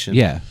Addiction.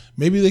 yeah.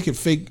 Maybe they could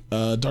fake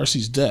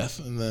Darcy's death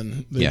and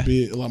then they'd Yeah.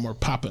 be a lot more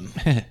poppin'.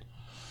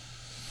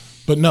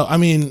 But no, I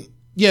mean,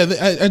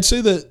 yeah, I'd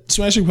say that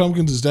Smashing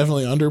Pumpkins is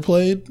definitely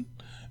underplayed,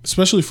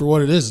 especially for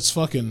what it is. It's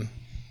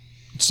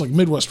like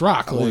Midwest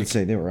rock. I wouldn't Like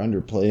say they were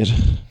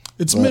underplayed.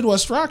 it's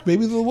Midwest rock,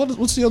 baby.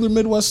 What's the other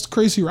Midwest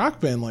crazy rock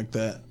band like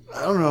that?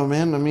 I don't know,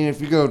 man. I mean,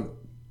 if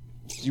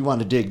you want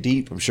to dig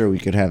deep, I'm sure we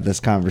could have this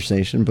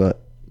conversation,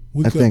 but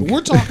I think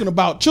We're talking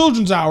about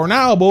Children's Hour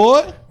now,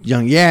 boy.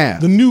 the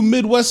The new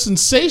Midwest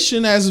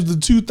sensation as of the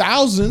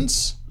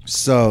 2000s.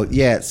 So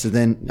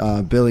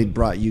then Billy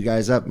brought you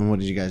guys up, and what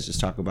did you guys just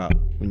talk about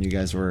when you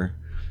guys were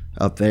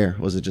up there?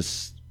 Was it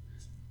just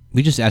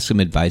We just asked him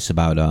advice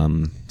about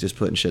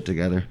putting shit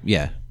together?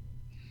 yeah.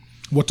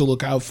 What to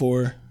look out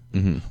for.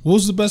 Mm-hmm. What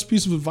was the best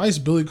piece of advice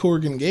Billy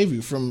Corgan gave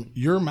you from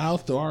your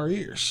mouth to our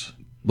ears?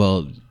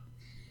 Well,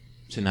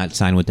 to not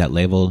sign with that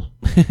label.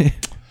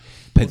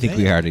 But I think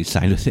we already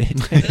signed with it.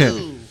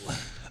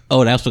 Oh,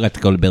 and I also got to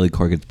go to Billy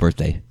Corgan's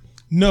birthday.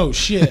 No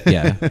shit.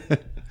 Yeah.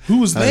 Who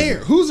was there?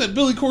 Who's at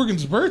Billy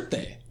Corgan's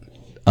birthday?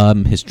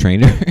 His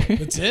trainer.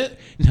 That's it?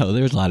 No,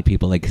 there was a lot of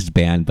people like his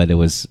band, but I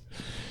went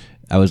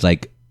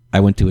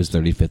to his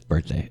 35th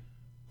birthday.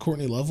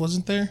 Courtney Love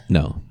wasn't there?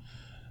 No.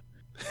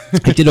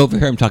 I did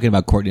overhear him talking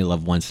about Courtney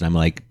Love once, and I'm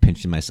like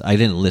pinching myself. I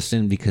didn't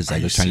listen because I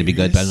you was trying to be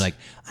good, but I was serious?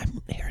 like,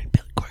 I'm hearing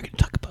Billy Corgan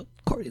talk about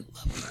Courtney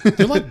Love.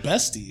 They're like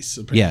besties,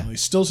 apparently. Yeah.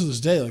 Still to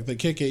this day. Like they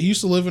kick it. He used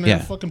to live in a Yeah.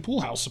 fucking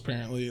pool house,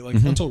 apparently, like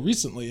until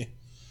recently.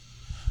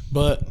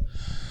 But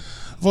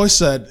I've always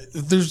said,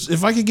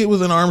 if I could get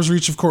within arm's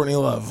reach of Courtney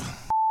Love,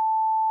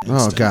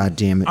 Oh God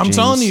damn it! I'm James.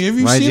 telling you, have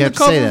you Why'd seen you the have to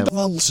say cover?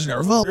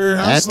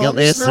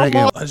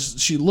 that?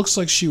 She looks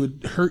like she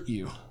would hurt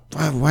you.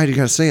 Why do you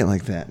gotta say it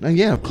like that?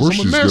 Yeah, of Of course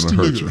course. she's I'm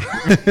a gonna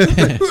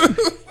nasty hurt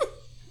you.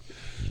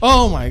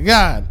 Oh my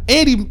God.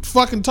 Andy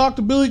fucking talked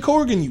to Billy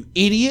Corgan, you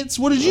idiots.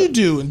 What did you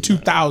do in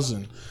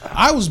 2000?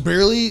 I was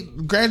barely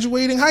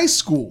graduating high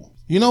school.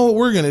 You know what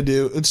we're going to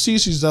do? It's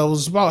TC's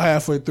Devils. It's about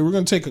halfway through. We're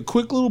going to take a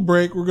quick little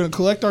break. We're going to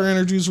collect our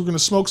energies. We're going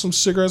to smoke some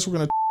cigarettes. We're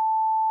going to.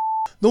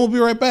 Then we'll be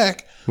right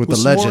back With the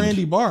some more legend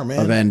Andy Barr, man.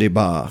 of Andy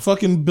Barr.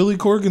 Fucking Billy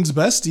Corgan's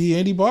bestie,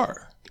 Andy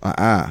Barr.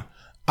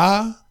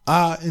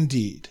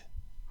 Indeed.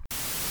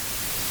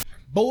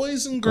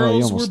 Boys and Oh, you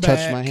girls, we're almost back.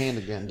 touched my hand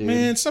again, dude.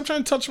 Man, stop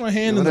trying to touch my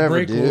hand Whatever, in the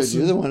break. dude. Wilson.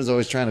 You're the one who's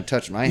always trying to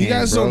touch my hand. You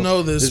guys bro. don't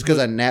know this, Just because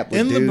but I nap with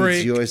in the dudes,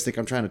 break, you always think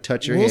I'm trying to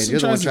touch your Wilson hand. You're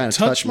the one tries trying to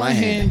touch my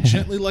hand.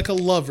 gently like a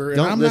lover, and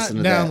Don't I'm listen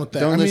not to down that. with that.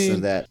 Don't I listen mean,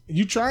 to that.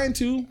 You trying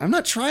to? I'm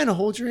not trying to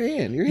hold your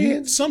hand. Your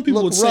hands Some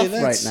people look would say rough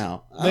that right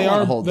now. I They don't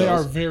wanna are. hold They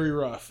those. are very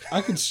rough.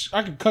 I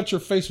could cut your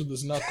face with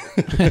this knuckle.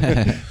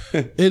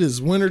 It is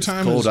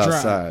wintertime. Cold and it's dry.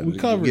 outside. We You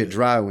covered get it.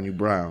 dry when you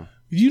brown.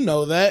 You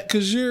know that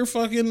because you're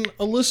fucking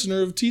a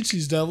listener of Teach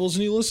These Devils,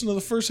 and you listen to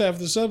the first half of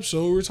this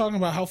episode. We were talking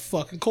about how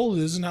fucking cold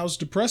it is and how it's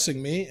depressing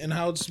me and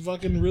how it's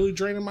fucking really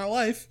draining my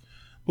life.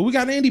 But we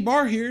got Andy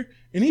Barr here,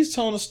 and he's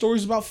telling us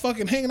stories about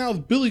fucking hanging out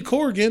with Billy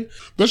Corgan.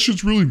 That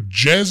shit's really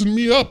jazzing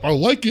me up. I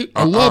like it.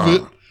 I love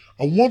it.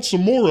 I want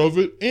some more of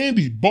it.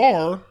 Andy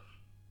Barr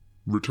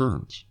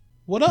returns.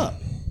 What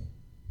up?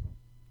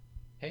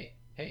 Hey.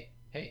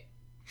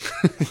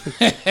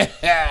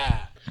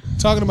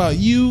 Talking about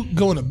you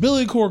going to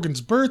Billy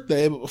Corgan's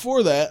birthday, but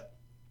before that,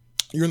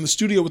 you're in the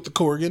studio with the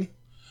Corgan,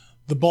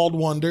 the Bald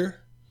Wonder,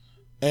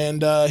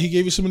 and he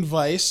gave you some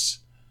advice.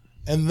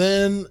 And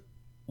then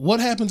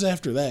what happens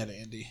after that,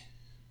 Andy?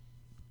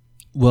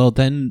 Well,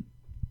 then,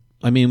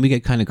 I mean, we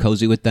get kind of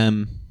cozy with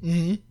them.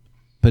 Mm-hmm.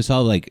 But it's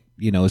all like,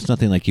 it's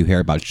nothing like you hear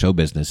about show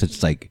business.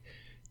 It's like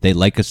they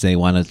like us, they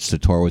want us to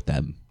tour with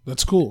them.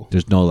 That's cool.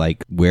 There's no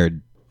like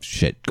weird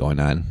shit going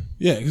on.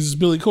 Yeah, because it's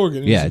Billy Corgan.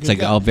 and Yeah, he's a it's good like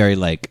guy. all very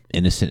like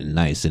innocent and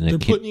nice, and They're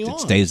it putting you on.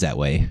 stays that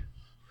way.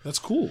 That's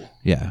cool.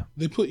 Yeah,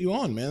 They put you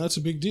on, man. That's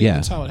a big deal. Yeah.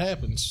 That's how it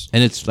happens.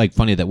 and it's like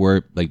funny that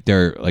we're like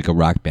they're like a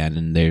rock band,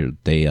 and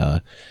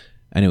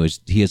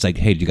anyways, he is like,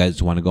 hey, do you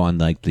guys want to go on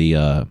like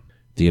the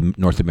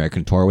North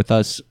American tour with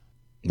us?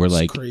 We're It's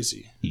like,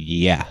 crazy.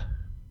 yeah,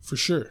 For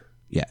sure.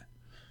 yeah.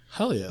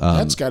 Hell yeah.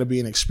 That's got to be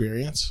an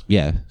experience.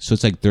 Yeah, so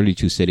it's like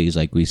 32 cities.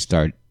 Like we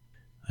start.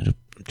 I'm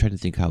trying to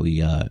think how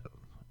we.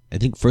 I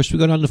think first we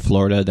go down to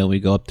Florida, then we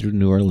go up through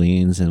New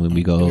Orleans, and when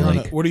we go You're on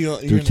like what are you,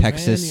 through you're in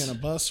Texas. A van, you on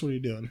a bus? What are you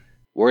doing?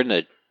 we're in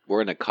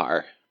a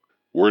car.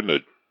 We're in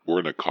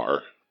a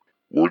car.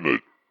 We're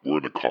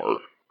in a car.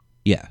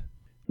 Yeah,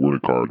 We're in a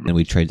car. and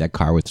we trade that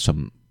car with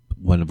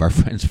one of our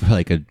friends for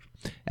like a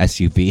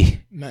SUV.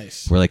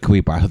 Nice. We're like, can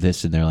we borrow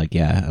this? And they're like,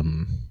 yeah.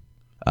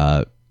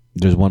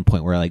 There's one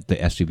point where like the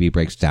SUV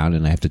breaks down,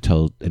 and I have to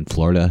tow in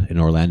Florida, in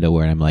Orlando,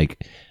 where we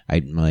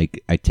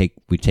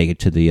take it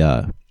to the.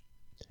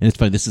 And it's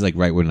funny. This is like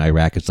right when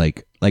Iraq. It's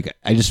like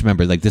I just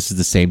remember like this is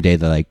the same day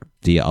that like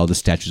all the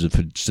statues of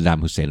Saddam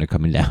Hussein are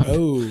coming down.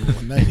 Oh,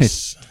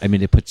 nice. I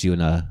mean, it puts you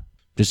in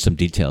just some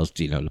details,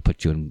 to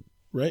put you in.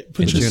 Right?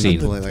 Put In the you scene.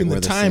 in Like in where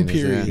the the time scene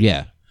is, period.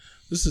 Yeah.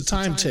 This is a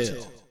time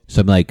tale.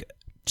 So I'm like,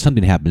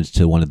 something happens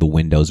to one of the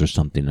windows or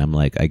something. I'm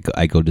like,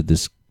 we go to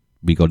this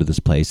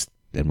place,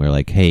 and we're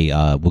like, hey,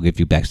 we'll give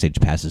you backstage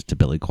passes to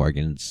Billy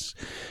Corgan's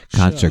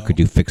concert. Show. Could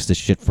you fix this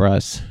shit for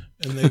us?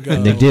 And they go,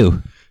 And they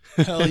do.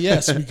 hell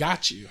yes, we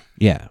got you.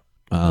 Yeah.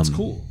 That's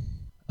cool.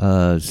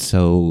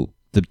 So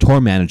the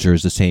tour manager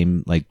is the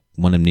same, like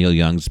one of Neil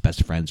Young's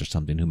best friends or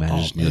something, who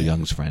manages Neil man.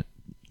 Young's friend.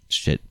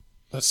 Shit.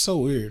 That's so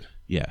weird.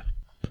 Yeah.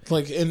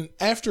 Like, and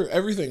after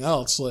everything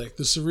else, like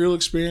the surreal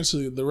experience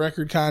of the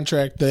record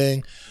contract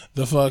thing,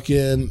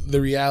 the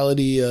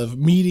reality of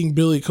meeting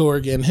Billy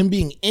Corgan, him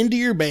being into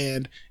your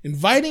band,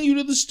 inviting you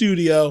to the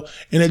studio,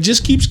 and it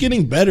just keeps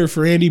getting better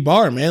for Andy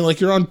Barr, man.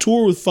 Like, you're on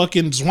tour with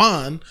fucking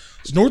Zwan,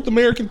 it's North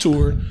American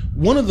tour,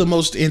 one of the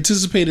most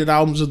anticipated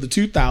albums of the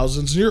 2000s,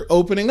 and you're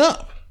opening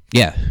up.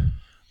 Yeah.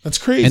 That's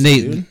crazy, And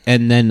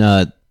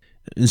dude.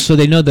 and so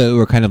they know that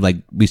we're kind of like,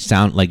 we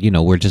sound like,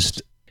 we're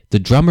just the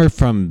drummer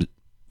from,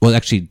 well,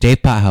 actually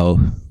Dave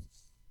Pajo,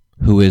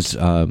 who is,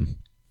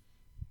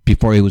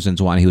 before he was in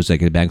Zwan, he was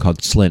like in a band called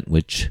Slint,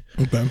 which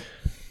Okay.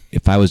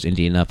 if I was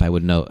indie enough, I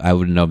would know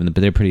them,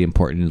 but they're pretty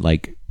important,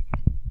 like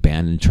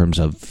band in terms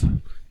of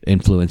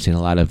influencing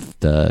a lot of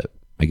the,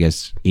 I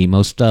guess,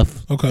 emo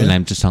stuff. Okay. And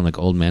I'm just sound like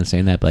old man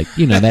saying that, but like,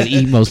 that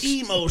emo,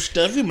 Emo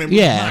stuff, you remember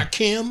Yeah. My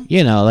Kim?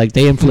 like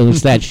they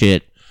influenced that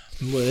shit.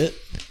 Lit.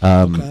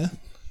 Um, Okay.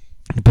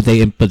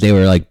 But they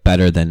were like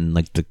better than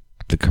like the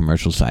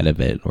commercial side of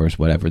it or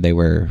whatever. They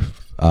were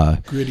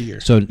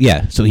Grittier.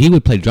 so he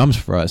would play drums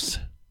for us.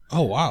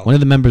 Oh, wow. One of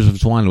the members of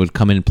Zwan would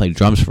come in and play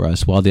drums for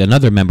us, while the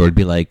another member would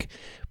be like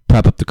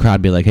prop up the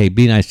crowd, be like, hey,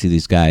 be nice to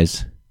these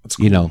guys. That's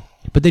cool.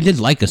 But they did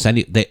like us.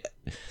 The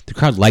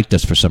crowd liked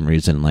us for some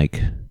reason.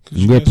 Like we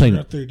You were guys playing.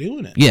 out there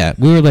doing it. Yeah,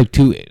 we were like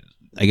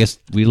I guess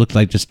we looked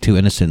like just two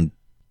innocent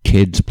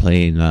kids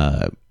playing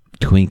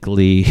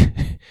twinkly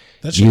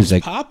That shit was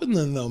music. popping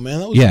then, though,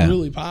 man. That was Yeah.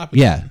 really popping.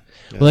 Yeah.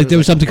 Well, like there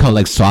was something called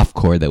like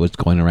softcore that was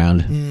going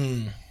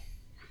around.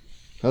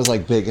 That was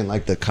like big in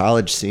like the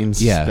college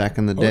scenes Yeah. back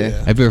in the day.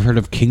 yeah. Have you ever heard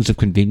of Kings of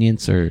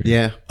Convenience or?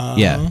 Yeah.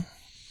 Yeah.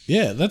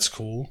 Yeah, that's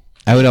cool.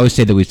 I would always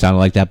say that we sounded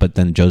like that, but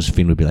then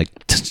Josephine would be like,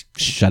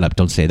 shut up,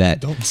 don't say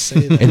that. Don't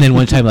say that. And then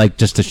one time, like,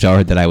 just to show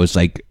her that I was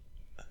like,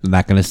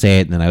 not going to say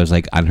it, and then I was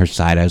like on her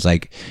side, I was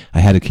like, I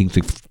had a Kings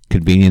of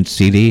Convenience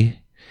CD,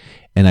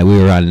 and we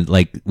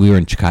were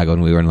in Chicago,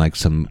 and we were in like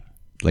some,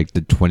 like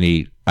the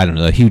 20, I don't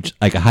know, a huge,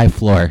 like a high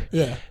floor.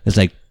 Yeah. It's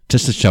like,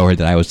 just to show her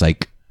that I was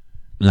like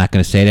not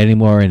going to say it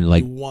anymore. And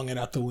like, Wung it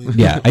out the window.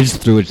 yeah, I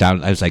just threw it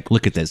down. I was like,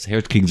 look at this.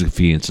 Here's Kings of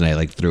Convenience. And I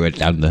like threw it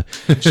down the.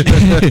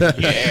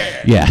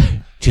 Yeah.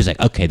 She's like,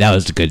 okay, that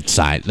was a good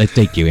sign. Like,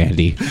 thank you,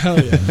 Andy.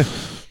 Hell yeah.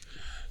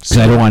 Because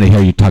I don't want to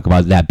hear you talk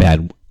about that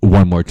bad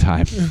one more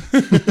time.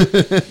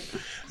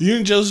 You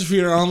and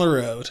Josephine are on the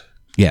road.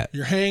 Yeah.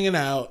 You're hanging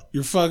out.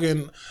 You're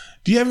fucking.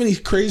 Do you have any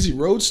crazy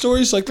road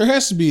stories? Like, there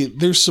has to be.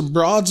 There's some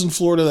broads in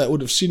Florida that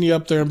would have seen you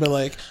up there and been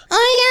like,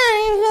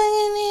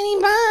 oh,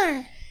 yeah, I'm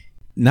fucking any bar.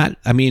 Not,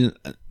 I mean,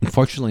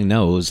 unfortunately,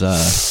 no. It was,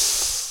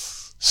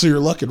 So your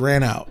luck had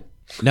ran out.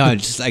 no,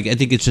 it's just like, I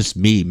think it's just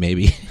me,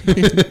 maybe. I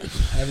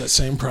have that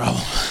same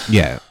problem.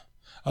 Yeah.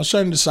 I was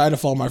trying to decide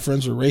if all my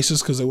friends were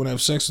racist because they wouldn't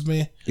have sex with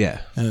me.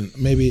 Yeah. And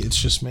maybe it's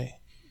just me.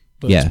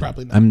 But Yeah. it's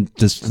probably not. I'm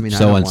just I mean, I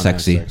so don't wanna have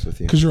unsexy. sex with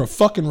you. Because you're a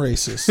fucking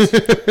racist.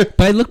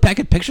 But I look back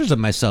at pictures of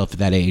myself at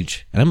that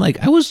age, and I'm like,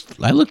 I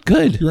looked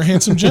good. You're a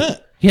handsome gent.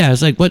 Yeah, I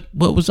was like, what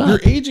was up? You're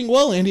aging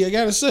well, Andy, I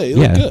gotta say.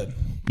 You Yeah. look good.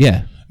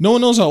 Yeah. No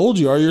one knows how old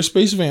you are. You're a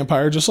space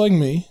vampire just like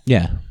me.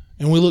 Yeah.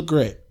 And we look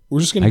great.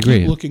 We're just going I to keep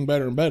agree. looking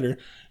better and better.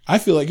 I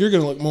feel like you're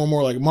going to look more and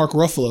more like Mark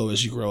Ruffalo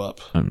as you grow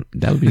up.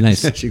 That would be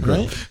nice. She grew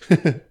up.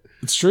 Right?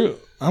 It's true.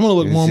 I'm going to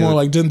look more and more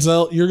like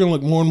Denzel. You're going to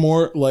look more and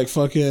more like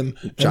fucking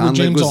John Edward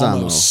James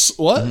Leguizamo. Olmos.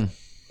 What?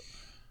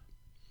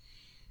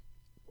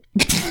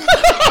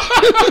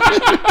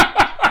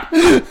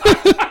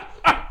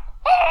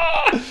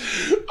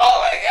 Oh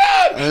my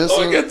god!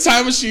 Honestly- Oh my god!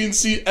 Time machine.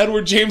 See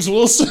Edward James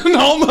Wilson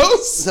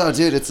almost. No,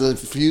 dude, it's a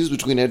fuse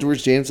between Edward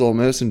James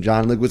Olmos and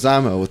John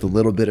Leguizamo with a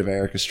little bit of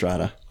Eric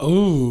Estrada.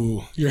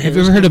 Oh, your Have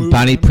you ever heard of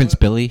Bonnie Prince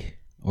Billy?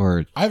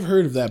 Or I've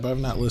heard of that, but I've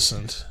not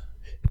listened.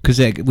 because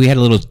we had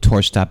a little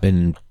tour stop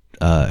in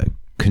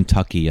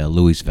Kentucky,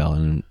 Louisville,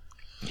 and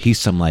he's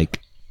some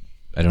like,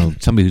 I don't know,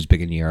 somebody who's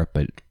big in Europe,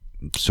 but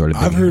sort of.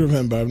 Big I've in heard of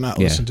him, but I've not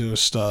Yeah. listened to his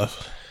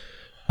stuff.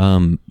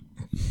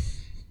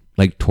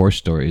 like tour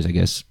stories, I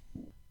guess.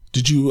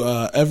 Did you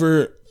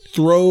ever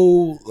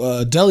throw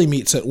deli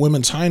meats at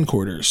women's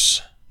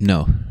hindquarters?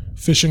 No,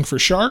 Fishing for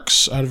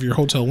sharks out of your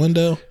hotel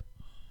window?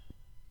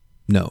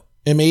 no.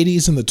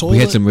 M80s in the toilet? We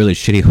had some really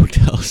shitty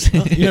hotels.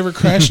 You never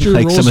crashed your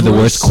like Rolls some of the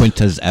Royce? worst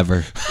quintas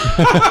ever.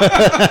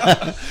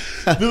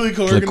 Billy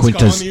Corgan's Quintas.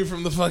 calling you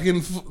from the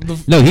fucking...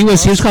 No, he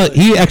was called.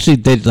 He actually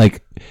did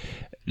like.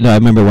 No, I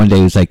remember one day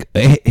he was like,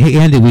 "Hey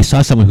Andy, we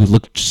saw someone who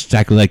looked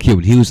exactly like you."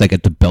 And he was like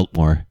at the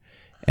Biltmore,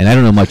 and I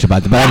don't know much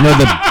about them, but I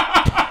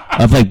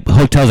know of like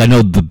hotels. I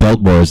know the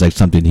Biltmore is like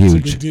something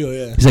huge. Big deal,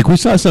 yeah. He's like, we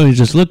saw someone who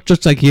just looked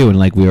just like you, and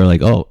like we were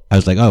like, oh, I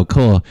was like, oh,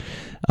 cool.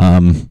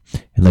 And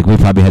like we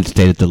probably had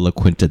stayed at the La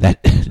Quinta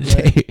that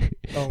day.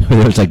 Oh, Where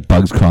there was like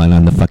bugs crawling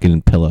on the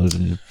fucking pillows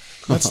and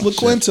That's La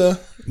Quinta.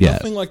 Yeah.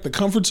 Nothing like the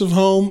comforts of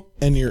home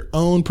and your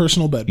own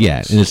personal bed.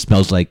 yeah, and it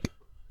smells like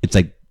it's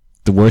like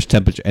the worst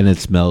temperature, and it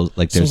smells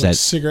like there's Smells like that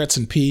cigarettes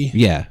and pee.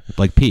 yeah,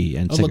 like pee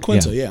and Oh, La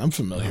Quinta, yeah. yeah, I'm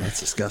familiar. That's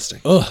disgusting.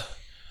 Ugh.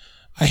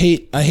 I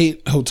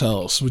hate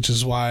hotels, which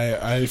is why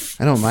I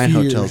don't mind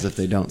fear- hotels if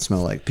they don't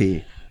smell like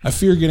pee. I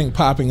fear getting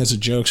popping as a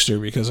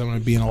jokester because I'm going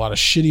to be in a lot of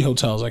shitty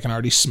hotels. I can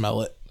already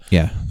smell it.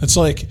 Yeah. It's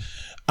like,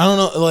 I don't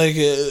know, like,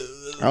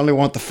 I only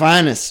want the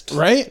finest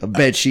right? of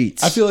bed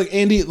sheets. I feel like,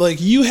 Andy,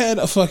 like, you had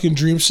a fucking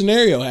dream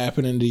scenario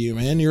happening to you,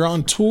 man. You're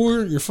on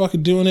tour, you're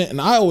fucking doing it,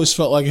 and I always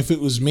felt like if it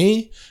was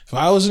me, if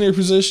I was in your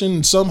position,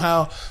 and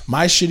somehow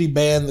my shitty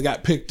band that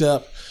got picked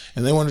up,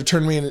 and they wanted to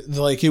turn me in,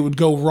 like, it would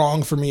go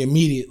wrong for me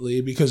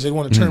immediately because they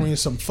want to turn me into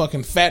some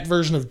fucking fat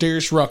version of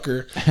Darius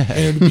Rucker, and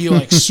it would be,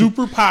 like,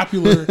 super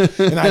popular,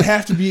 and I'd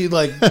have to be,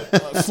 like,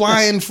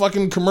 flying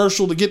fucking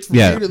commercial to get from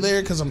Yeah. here to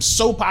there because I'm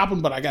so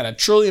popping, but I got $1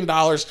 trillion,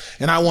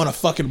 and I want to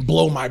fucking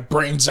blow my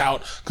brains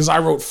out because I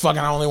wrote fucking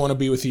I Only Want to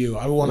Be With You.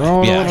 I want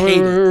to Yeah. hate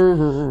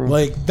it.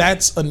 Like,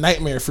 that's a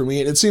nightmare for me,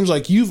 and it seems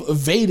like you've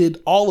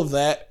evaded all of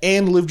that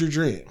and lived your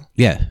dream.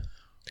 Yeah.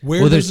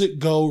 Where Well, does there's- it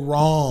go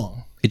wrong?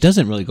 It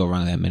doesn't really go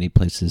wrong that many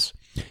places.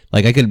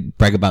 Like I could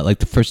brag about like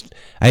the first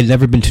I had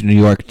never been to New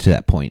York to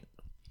that point.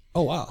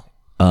 Oh, wow.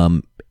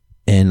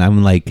 And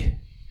I'm like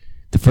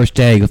the first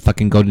day I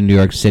fucking go to New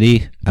York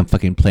City, I'm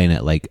fucking playing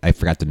at like I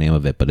forgot the name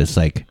of it, but it's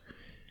like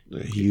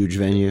a huge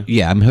venue.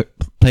 yeah, I'm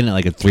playing at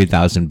like a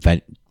 3,000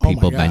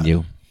 people God.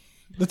 venue.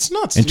 That's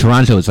nuts. In Dude.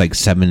 Toronto it's like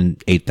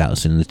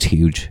 7,000-8,000. It's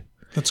huge.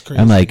 That's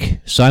crazy.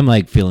 I'm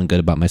like feeling good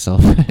about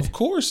myself. of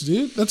course,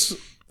 dude. That's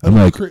I'm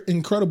an like-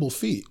 incredible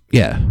feat.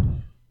 yeah.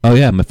 Oh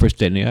yeah, my first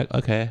day in New York.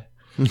 Okay.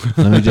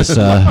 Let me just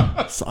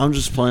So I'm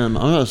just playing.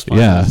 I'm just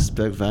playing Yeah. this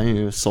big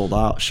venue, sold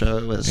out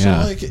show. It's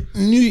Yeah. Like,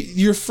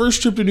 your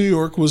first trip to New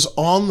York was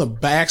on the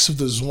backs of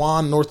the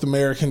Zwan North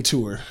American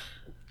tour.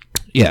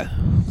 yeah.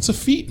 That's a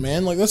feat,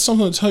 man. Like, that's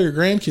something to tell your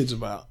grandkids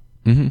about.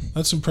 Mm-hmm.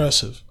 That's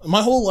impressive.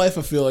 My whole life,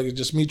 I feel like it's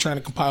just me trying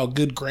to compile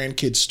good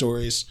grandkid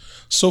stories.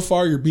 So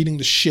far, you're beating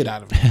the shit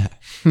out of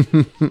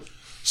me.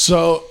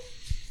 So,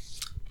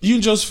 you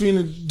and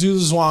Josephine do the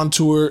Zwan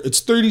tour. It's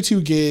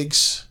 32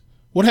 gigs.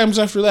 What happens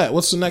after that?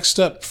 What's the next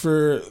step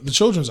for the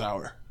Children's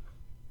Hour?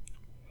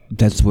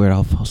 That's where it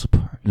all falls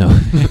apart. No.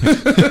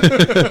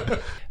 I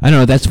don't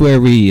know. That's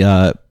where we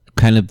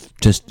kind of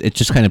just, it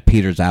just kind of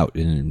peters out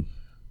and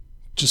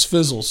Just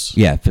fizzles.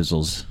 yeah,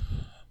 fizzles.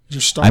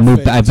 Your star I fans.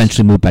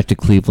 eventually moved back to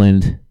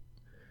Cleveland.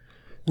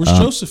 Where's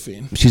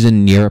Josephine? She's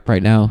in Europe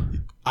right now.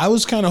 I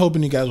was kind of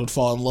hoping you guys would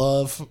fall in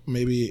love.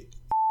 Maybe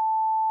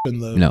in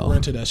the No.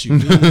 rented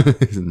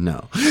SUV.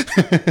 No.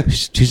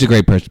 She's a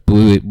great person.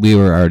 We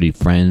were already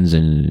friends,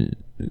 and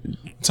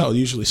That's how it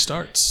usually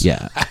starts.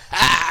 yeah.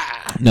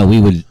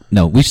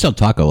 We still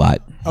talk a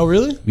lot. Oh,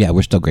 really? Yeah,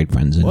 we're still great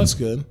friends. And, Well, that's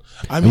good.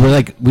 I and mean, we're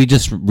like, we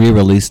just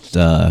re-released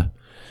our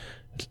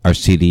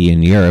CD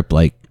in Europe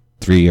like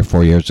 3 or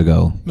 4 years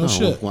ago. no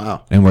shit. Oh,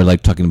 wow. And we're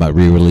like talking about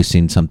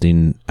re-releasing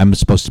something. I'm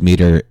supposed to meet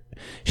her.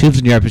 She lives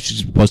in Europe, but she's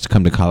supposed to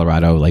come to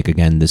Colorado like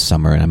again this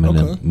summer, and I'm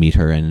gonna Okay. meet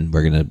her, and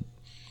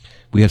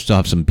we still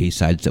have some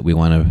B-sides that we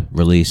want to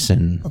release,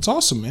 and That's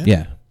awesome, man.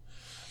 yeah.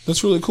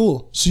 That's really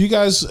cool. So you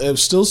guys have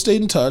still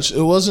stayed in touch.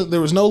 There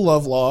was no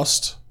love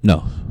lost.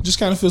 No. It just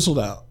kind of fizzled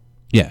out.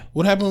 Yeah.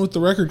 What happened with the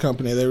record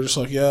company? They were just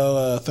like,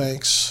 yo,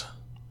 thanks.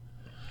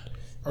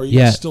 Are you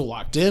Yeah. guys still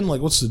locked in?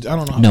 Like, what's the, I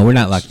don't know. No, we're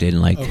not locked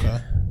in. Like,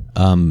 Okay.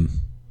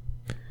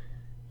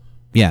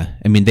 yeah.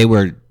 I mean,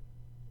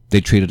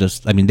 they treated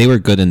us. I mean, they were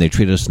good, and they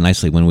treated us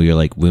nicely when we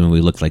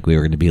looked like we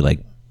were going to be like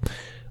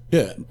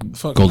Yeah.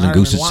 Fucking golden iron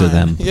gooses and to wine.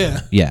 them.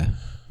 Yeah. Yeah.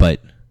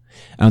 But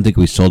I don't think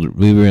we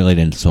really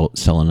didn't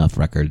sell enough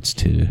records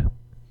to,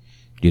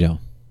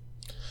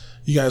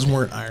 You guys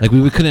weren't iron. like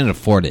we couldn't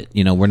afford it.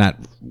 We're not,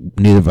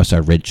 neither of us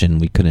are rich, and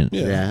we couldn't,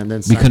 Yeah. Yeah, and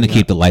then we couldn't signing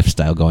keep up, the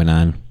lifestyle going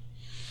on.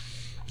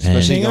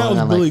 especially Hanging out going with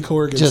on, Billy like,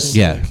 Corgan. just seems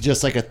Yeah. like-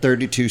 just like a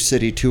 32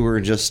 city tour,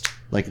 just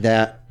like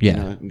that.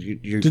 Yeah.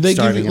 You're Did they give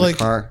starting you in like a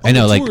car. I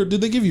know, on the like- tour, did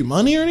they give you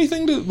money or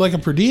anything to like a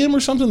per diem or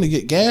something to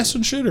get gas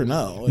and shit or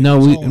no? Like, No,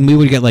 it was all- we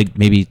would get like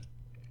maybe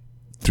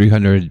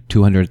 300,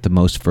 200 at the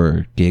most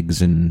for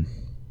gigs, and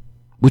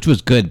which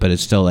was good, but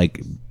it's still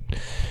like,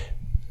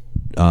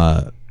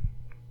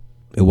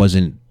 it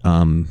wasn't,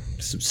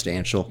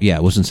 Substantial. yeah,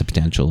 it wasn't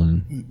substantial,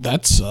 and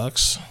that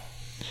sucks.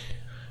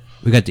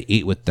 we got to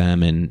eat with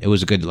them, and it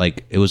was a good,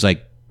 like, it was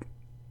like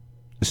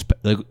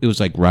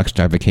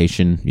Rockstar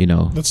Vacation,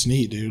 That's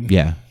neat, dude.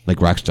 yeah, like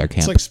Rockstar Camp.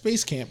 It's like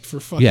space camp for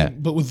fucking, Yeah.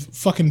 but with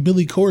fucking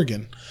Billy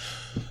Corgan.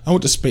 I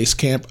went to space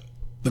camp.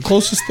 The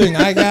closest thing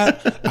I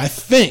got, I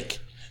think.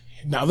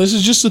 Now this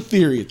is just a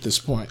theory at this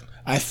point.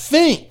 I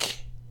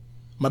think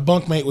my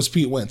bunkmate was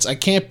Pete Wentz. I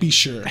can't be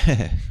sure.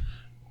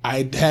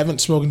 I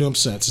haven't spoken to him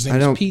since. His name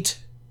is don't- Pete.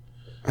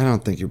 I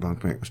don't think your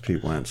bunkmate was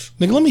Pete Wentz.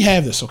 Nigga, let me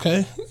have this,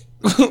 okay?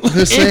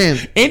 Just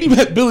saying. Andy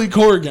met Billy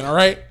Corgan, all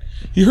right?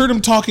 He heard him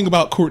talking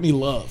about Courtney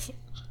Love.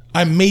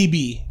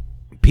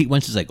 Pete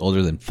Wentz is like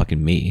older than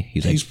fucking me.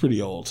 He's like, He's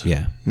pretty old.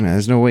 yeah. Yeah,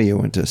 there's no way you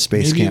went to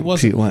space Maybe it camp,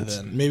 wasn't Pete me Wentz.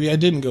 then. Maybe I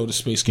didn't go to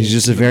space camp. He's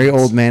just a very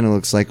old man who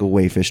looks like a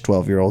wayfish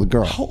 12-year-old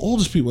girl. How old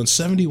is Pete Wentz?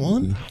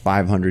 71?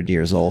 500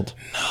 years old.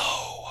 No.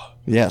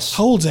 Yes.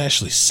 How old's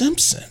Ashley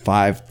Simpson?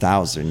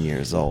 5,000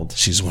 years old.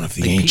 She's one of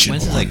the Pete ancient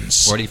Wentz is like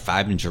ones.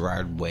 45 and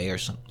Gerard Way or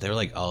something. They were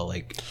like all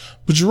like,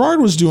 But Gerard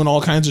was doing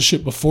all kinds of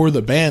shit before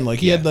the band. Like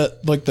he had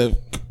that, like the,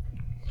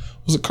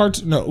 was it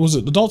cartoon? No, was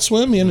it Adult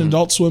Swim? He had an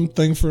Adult Swim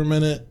thing for a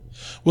minute.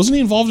 Wasn't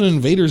he involved in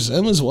Invader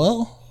Zim as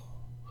well?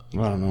 I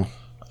don't know.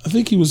 I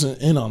think he was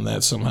in on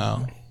that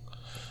somehow.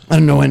 I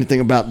don't know anything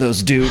about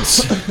those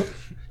dudes.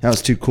 That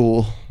was too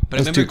cool. But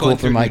I That was remember too cool going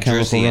for through My New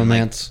Chemical Jersey and, like,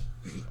 Romance.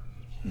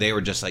 they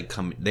were just like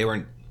coming. They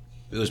weren't.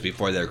 It was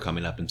before they were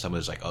coming up, and someone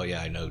was like, "Oh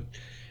yeah, I know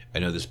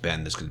this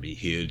band that's going to be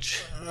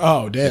huge.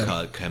 Oh damn!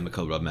 Call it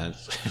Chemical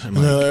Romance." I'm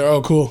And they're like, like,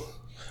 oh cool.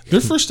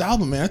 Their first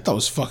album, man, I thought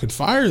was fucking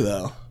fire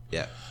though.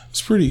 yeah.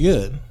 It's pretty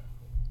good.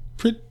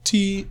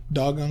 Pretty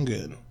doggone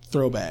good.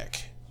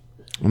 Throwback.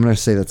 I'm going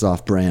to say that's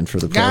off-brand for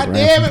the God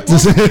program. damn it!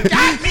 Well,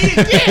 got me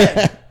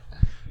again.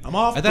 I'm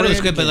off. I thought it was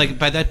brand good, but again. like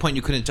by that point,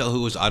 you couldn't tell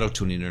who was auto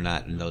tuning or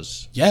not in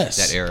those. Yes.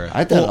 that era.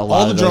 I thought Well, a lot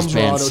all the of those drums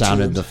were bands auto-tuned.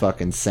 sounded the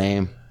fucking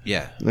same.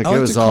 yeah. Like I it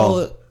like was to call all...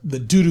 it the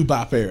doo-doo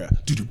bop era.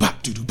 Doo-doo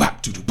bop, doo-doo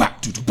bop, doo-doo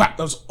bop, doo-doo bop.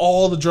 That was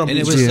all the drum And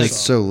it beats. was Dude, like- it's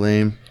so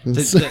lame.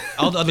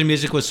 All the other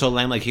music was so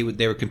lame. Like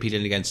they were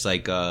competing against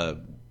like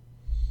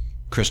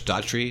Chris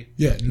Daughtry.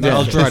 Yeah, And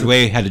all Gerard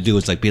Way had to do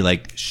was like be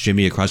like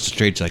shimmy across the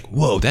street. It's like,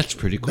 whoa, that's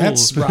pretty cool.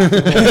 That's rock and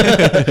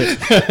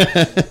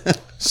roll.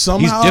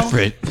 Somehow, He's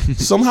different.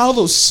 somehow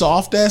those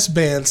soft ass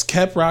bands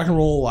kept rock and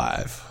roll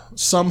alive.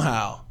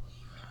 Somehow,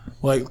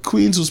 like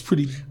Queens was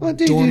pretty. Well,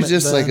 dude, dormant it's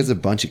just then. like it's a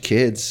bunch of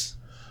kids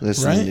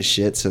listening Right? to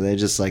shit, so they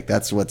just like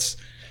that was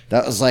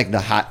like the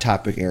Hot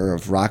Topic era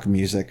of rock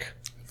music.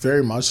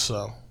 very much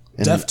so.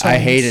 And Deftones. I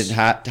hated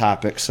Hot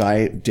Topic, so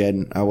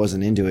I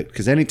wasn't into it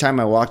because anytime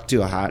I walked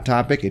to a Hot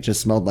Topic, it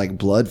just smelled like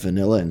blood,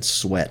 vanilla, and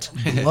sweat.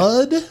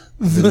 blood,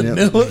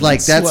 vanilla, Like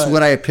and that's sweat.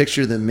 what I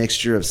picture the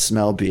mixture of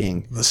smell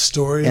being, the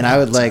story. and of I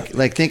would Hot Topic.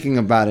 like thinking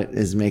about it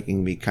is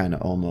making me kind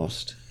of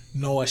almost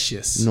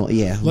nauseous. no,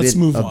 yeah. Let's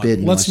move on. Bit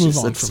Let's nauseous. move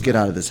on Let's from get that.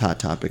 out of this Hot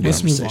Topic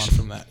Let's move conversation. on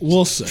from that.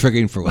 Wilson.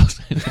 Triggering for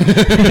Wilson.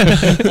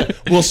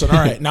 Wilson. All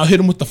right, now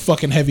hit him with the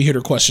fucking heavy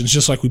hitter questions,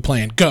 just like we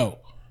planned. Go.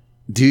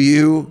 Do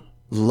you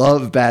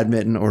love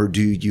badminton or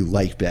do you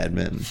like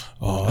badminton?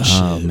 Oh shit.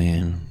 Oh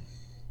man,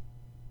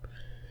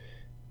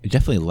 I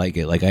definitely like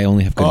it. Like I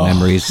only have good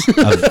memories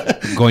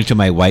of going to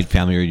my white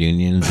family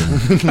reunions.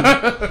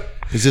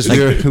 And It's just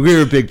we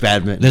were big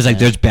badminton. There's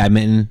there's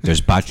badminton,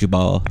 there's bocce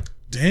ball,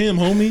 Damn,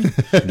 homie.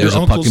 there's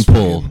Your a fucking uncle's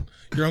pool.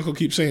 Your uncle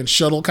keeps saying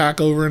shuttlecock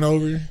over and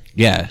over.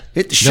 Yeah,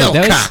 Hit the No,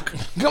 that was- shuttlecock.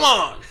 Come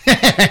on.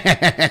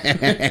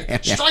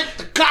 Strike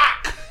the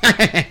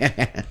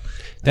cock.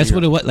 That's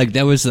what it was. Like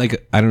that was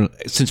like I don't.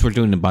 Since we're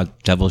doing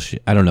about devil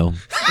shit, I don't know.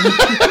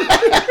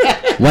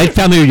 White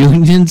family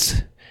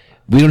reunions.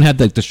 We don't have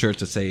like the shirts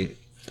that say,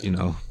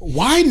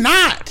 Why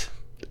not?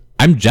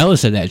 I'm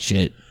jealous of that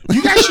shit.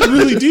 You guys should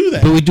really do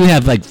that. But we do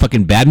have like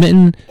fucking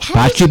badminton,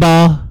 bocce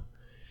ball.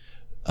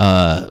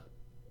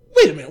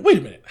 Wait a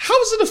minute. How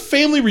is it a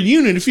family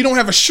reunion if you don't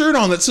have a shirt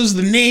on that says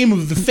the name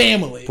of the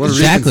family? Puerto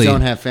Exactly. Ricans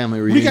don't have family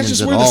You reunions guys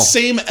just at wear all. the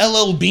same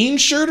LL Bean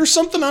shirt or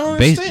something? I don't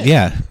understand.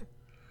 Yeah.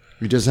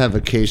 We just have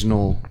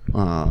occasional.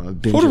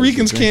 Puerto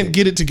Ricans can't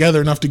get it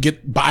together enough to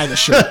get buy the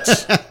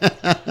shirts.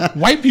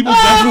 White people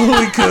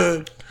definitely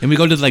could. And we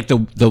go to like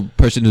the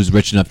person who's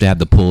rich enough to have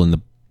the pool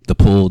and the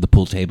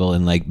pool table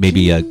and like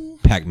maybe a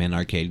Pac-Man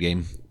arcade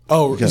game.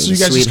 Oh, go to so the you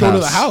guys just sweet go to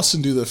the house. house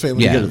and do the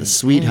family Yeah. Go to reunion? the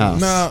sweet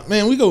house. Nah,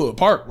 man, we go to the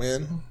park,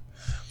 man.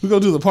 We go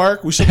to the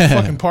park. We shut the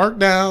fucking park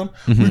down.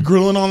 We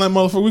grilling on that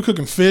motherfucker. We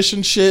cooking fish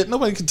and shit.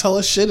 Nobody can tell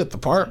us shit at the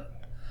park.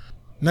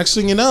 Next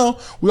thing you know,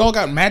 we all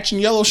got matching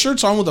yellow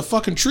shirts on with a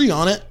fucking tree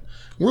on it.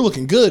 We're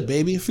looking good,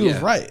 baby. It feels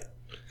Yeah. right.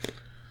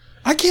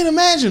 I can't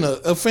imagine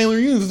a family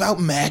reunion without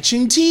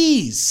matching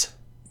tees.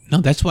 No,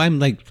 that's why I'm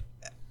like,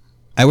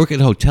 I work at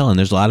a hotel and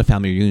there's a lot of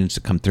family reunions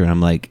that come through, and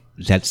I'm like,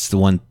 that's the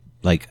one.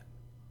 Like,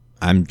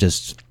 I'm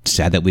just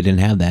sad that we didn't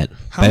have that.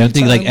 But I don't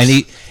think many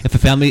like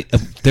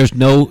if there's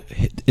no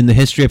in the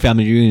history of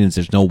family reunions,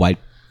 there's no white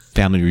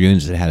family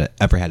reunions that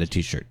ever had a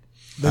T-shirt.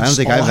 They I don't just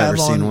think all I've have ever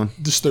seen on one.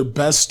 Just their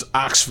best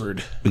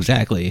Oxford.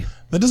 Exactly.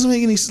 That doesn't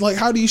make any like.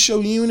 How do you show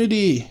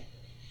unity?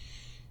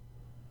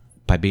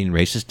 By being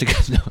racist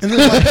together. No. And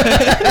then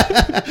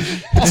like,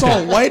 it's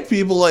all white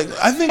people. Like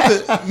I think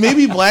that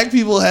maybe black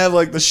people have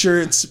like the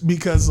shirts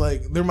because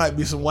like there might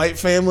be some white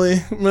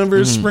family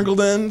members sprinkled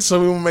in, so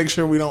we want to make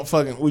sure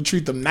we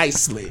treat them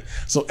nicely,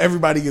 so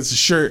everybody gets a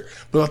shirt.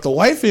 But at the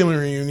white family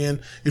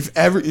reunion, if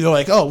ever you're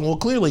like, oh well,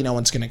 clearly no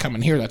one's going to come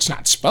in here that's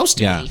not supposed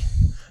to Yeah. be.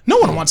 No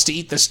one wants to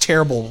eat this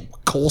terrible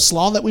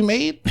coleslaw that we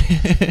made.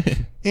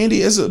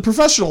 Andy, as a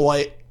professional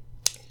white,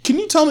 can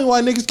you tell me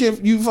why niggas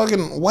can't, you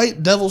fucking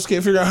white devils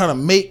can't figure out how to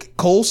make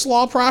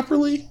coleslaw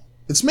properly?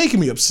 It's making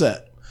me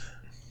upset.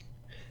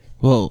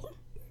 Well,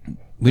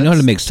 we know how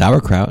to make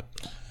sauerkraut.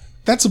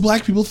 That's a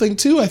black people thing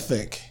too, I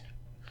think.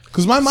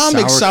 Because my mom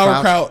makes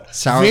sauerkraut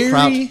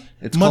very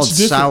It's much called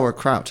different.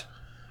 sauerkraut.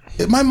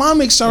 My mom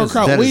makes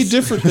sauerkraut That way is-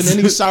 different than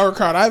any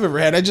sauerkraut I've ever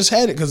had. I just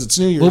had it because it's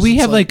New Year's. Well, we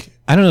It's have like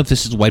I don't know if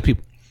this is white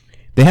people.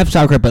 They have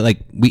sauerkraut, but like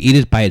we eat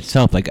it by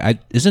itself. Like,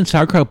 isn't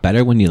sauerkraut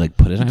better when you like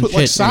put it on put shit?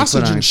 like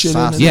sausage on and shit in,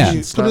 and sausage Yeah. then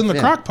you put it in the Yeah.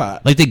 crock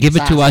pot. Like they give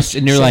it to us,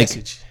 and you're like,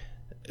 Sausage.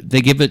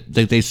 they give it,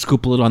 they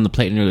scoop a little on the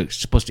plate, and you're like,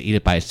 supposed to eat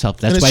it by itself.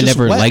 That's it's why I just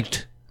never wet.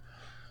 liked.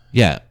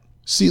 Yeah,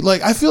 See,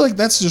 like I feel like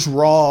that's just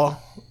raw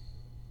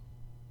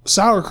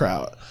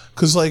sauerkraut.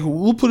 Cause like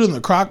we'll put it in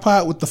the crock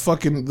pot with the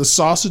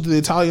sausage, the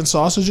Italian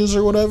sausages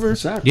or whatever,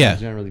 Sauerkraut Yeah. is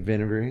generally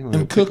vinegary.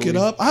 and cook it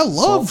up. I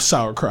love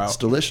sauerkraut. It's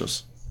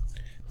delicious.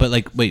 but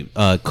like wait,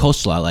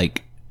 coleslaw.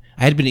 Like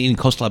I had been eating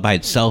coleslaw by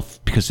itself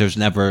because there's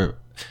never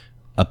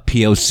a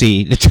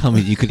POC to tell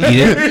me you could eat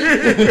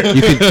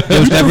it. There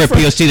was never a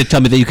POC to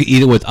tell me that you could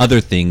eat it with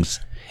other things.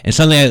 And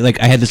suddenly,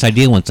 I had this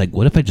idea once. Like,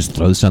 what if I just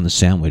throw this on the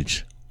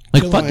sandwich?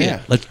 Like, fuck yeah.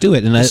 it, let's do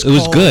it. And It's it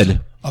was called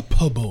good. A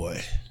po'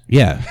 boy.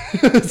 Yeah.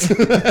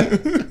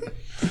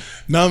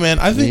 No man,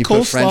 I And you think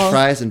put coleslaw. French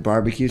fries and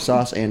barbecue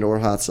sauce and or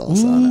hot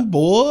sauce on Ooh, it.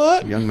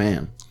 boy, Young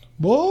man.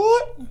 boy.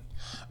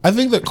 I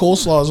think that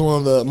coleslaw is one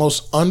of the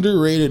most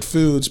underrated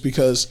foods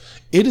because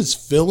it is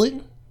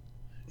filling.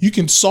 You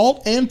can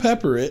salt and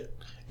pepper it,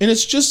 and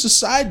it's just a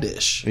side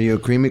dish. Are you a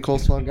creamy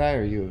coleslaw guy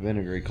or are you a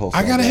vinegary coleslaw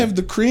I gotta guy? have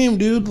the cream,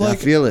 dude. I Like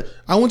feel it.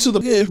 I went to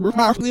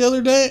the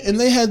other day, and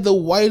they had the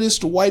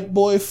whitest white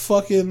boy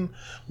fucking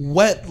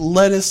wet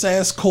lettuce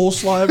ass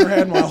coleslaw I ever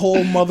had in my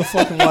whole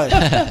motherfucking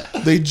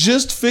life. They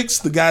just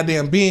fixed the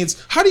goddamn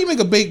beans. How do you make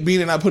a baked bean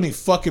and not put any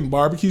fucking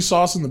barbecue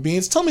sauce in the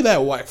beans? Tell me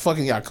that, white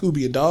fucking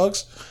Yakubian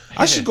dogs.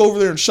 I should go over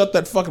there and shut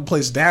that fucking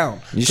place down.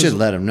 You should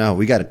let them know.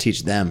 We got to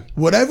teach them.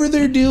 Whatever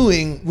they're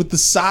doing with the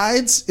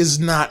sides is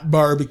not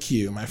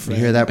barbecue, my You friend.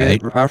 hear that?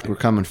 Right. We're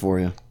coming for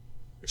you.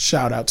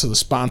 Shout out to the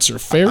sponsor,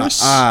 Ferris.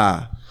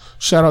 Ah,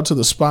 Shout out to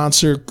the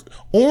sponsor,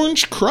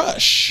 Orange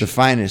Crush. the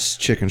finest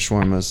chicken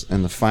shawarmas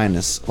and the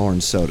finest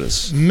orange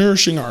sodas.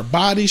 Nourishing our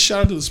bodies.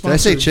 Shout out to the Did sponsor. I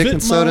say chicken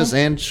Vitmo. sodas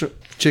and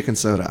chicken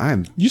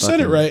soda? You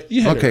said it right.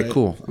 You had it okay, right.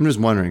 cool. I'm just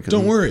wondering. 'Cause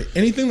Don't worry.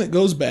 Anything that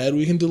goes bad,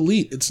 we can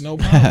delete. It's no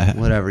problem.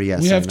 Whatever.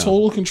 Yes, we I have know.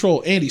 total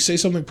control. Andy, say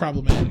something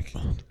problematic.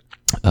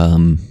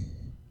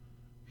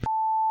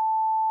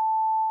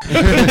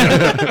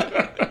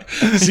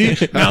 See,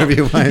 now, However you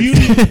the want.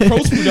 beauty of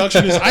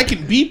post-production is I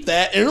can beep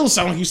that, and it'll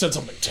sound like you said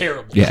something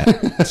terrible. Yeah.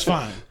 It's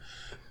fine.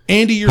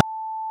 Andy, you're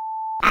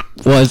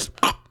Was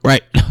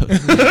right.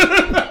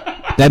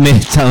 That made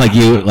it sound like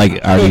you like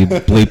already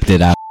bleeped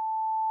it out.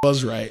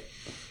 was right.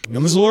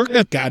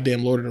 Gunslord,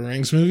 goddamn Lord of the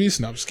Rings movies.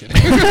 No, I'm just kidding.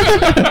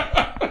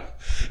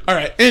 All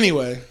right.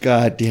 Anyway.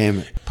 God damn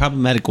it.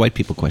 Problematic white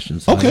people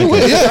questions. Okay.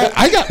 Wait. Yeah,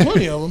 I got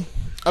plenty of them.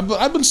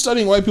 I've been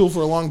studying white people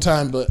for a long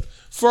time, but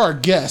for our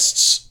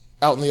guests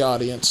out in the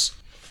audience,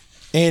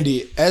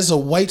 Andy, as a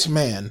white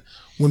man,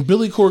 when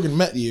Billy Corgan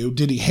met you,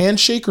 did he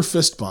handshake or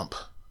fist bump?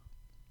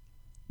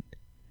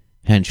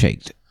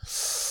 Handshaked.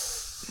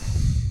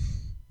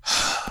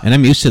 And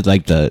I'm used to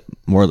like the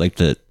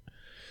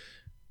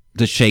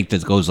shake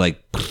that goes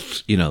like,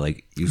 you know,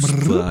 like you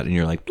split out and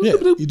you're like, Yeah,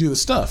 you do the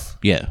stuff.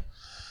 yeah.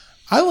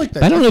 I like that.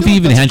 But I don't know if feel he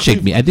like even that's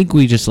handshaked me. I think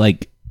we just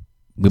like,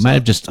 we might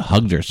have just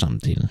hugged or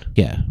something.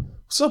 Yeah.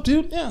 What's up,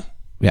 dude? Yeah,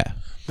 Yeah.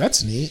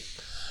 that's neat.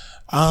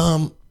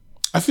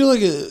 I feel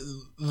like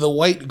the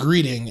white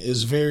greeting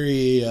is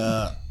very.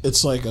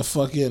 It's like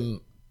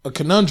a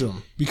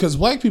conundrum because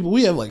black people,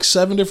 we have like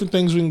 7 different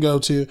things we can go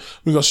to.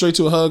 We can go straight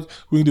to a hug.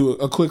 We can do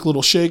a quick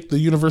little shake, the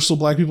universal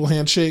black people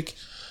handshake.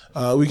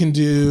 We can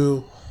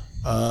do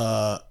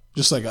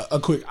just like a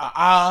quick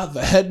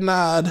the head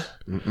nod.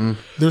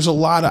 There's a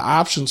lot of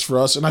options for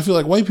us, and I feel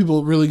like white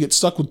people really get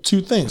stuck with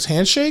 2 things: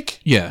 handshake,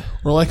 Yeah.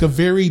 or like a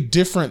very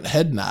different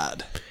head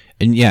nod.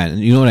 And yeah, and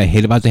you know what I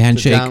hate about the The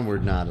handshake?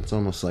 downward nod. It's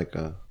almost like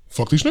a.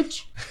 Fuck these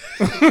niggas.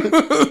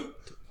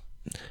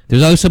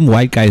 There's always some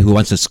white guy who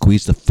wants to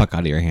squeeze the fuck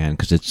out of your hand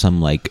because it's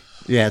some like,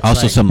 Yeah, it's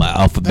also like- some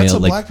alpha That's male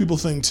a like black people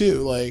thing too.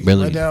 Like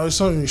Really? right now, I was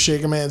telling you,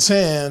 shake a man's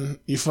hand,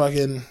 you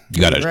fucking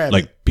you gotta grab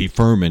like be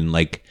firm and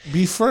like it.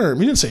 Be firm.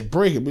 You didn't say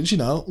break it, but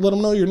let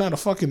them know you're not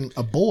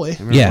a boy. I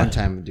remember Yeah. one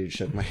time a dude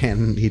shook my hand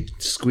and he'd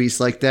squeeze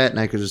like that, and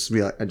I could just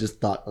be like, I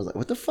was like,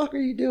 what the fuck are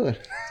you doing?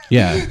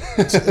 yeah.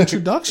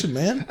 Introduction,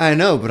 man. I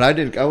know, but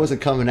I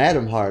wasn't coming at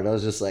him hard. I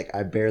was just like,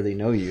 I barely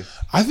know you.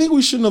 I think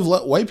we shouldn't have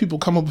let white people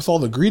come up with all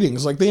the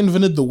greetings. Like they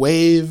invented the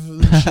wave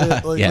and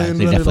shit. Like Yeah, they they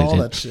invented definitely all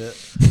did. that shit,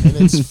 and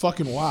it's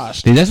fucking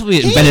washed. They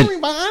definitely Hey, invented.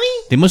 everybody!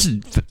 They must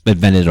have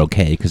invented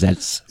okay because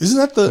that's Isn't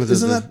that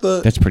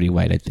the? pretty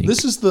white. I think.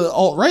 This is the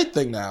alt right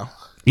thing now.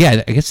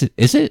 Yeah, I guess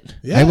is it?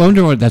 Yeah. I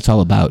wonder what that's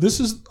all about. This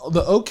is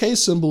the OK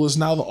symbol is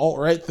now the alt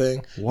right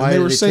thing. Why and they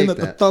did were they saying take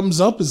that the that?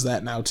 thumbs up is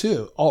that now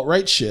too. Alt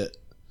right shit,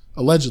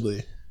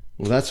 allegedly.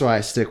 Well, that's why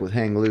I stick with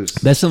hang loose.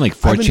 That's some like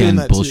I've been doing 4chan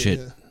that too, bullshit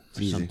yeah.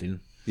 or something.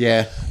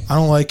 Yeah. I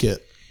don't like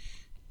it.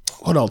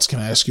 What else can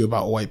I ask you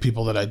about white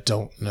people that I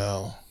don't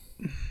know?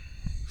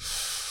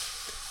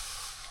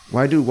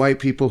 Why do white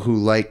people who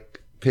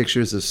like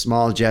pictures of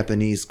small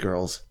Japanese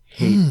girls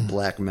hate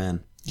black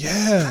men?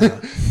 Yeah.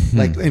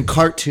 Like, and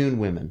cartoon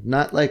women,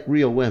 not like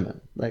real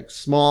women, like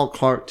small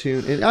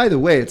cartoon. And either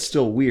way, it's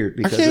still weird I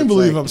because can't it's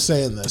believe like, I'm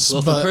saying this,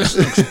 Well, from but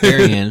personal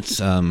experience,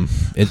 I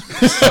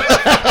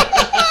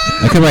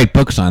could write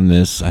books on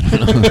this. I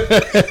don't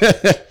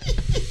know.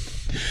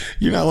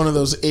 you're not one of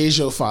those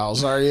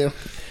Asiophiles, are you?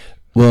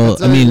 Well,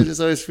 I mean, I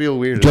just always feel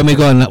weird. do you want me to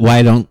go on why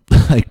I don't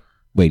like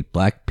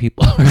black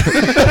people or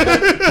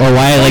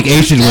why I like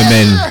Asian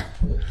women?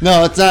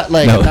 No, it's not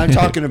like No. I'm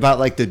talking about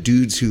like the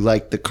dudes who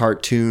like the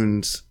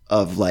cartoons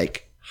of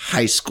like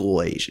high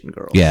school Asian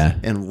girls. Yeah.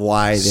 And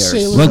why they're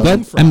Sailor Well,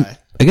 Moon glad,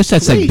 I guess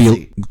that's Crazy.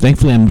 like.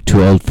 Thankfully, I'm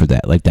too old for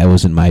that. Like that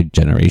wasn't my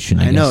generation.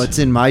 I I know guess. it's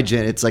in my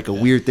gen. It's like a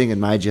weird thing in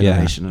my Yeah,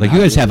 generation. and like I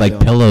you guys have really like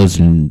don't- pillows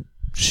and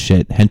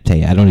shit,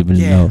 hentai. I don't even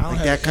Yeah, know. like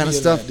have that kind of any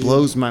of stuff that, dude.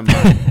 blows my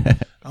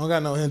mind. I don't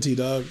got no hinty,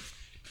 dog.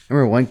 I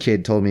remember one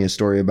kid told me a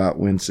story about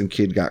when some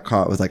kid got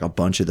caught with like a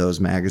bunch of those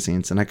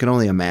magazines, and I can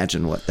only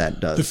imagine what that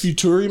does. The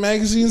Futuri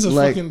magazines of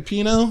Like- fucking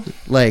Pinot.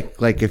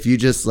 like if you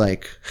just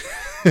like,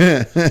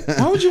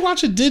 Why would you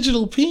watch a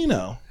digital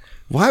Pinot?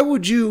 why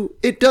would you?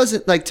 It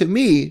doesn't like to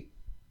me.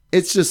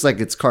 It's just like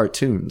it's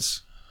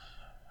cartoons.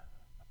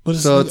 But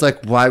So it's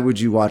like, why would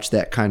you watch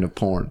that kind of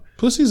porn?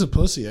 pussy's a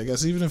pussy, I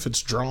guess, even if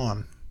it's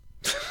drawn.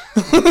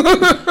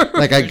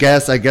 Like I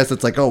guess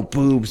it's like, oh,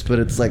 boobs, but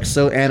it's like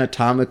so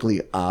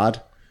anatomically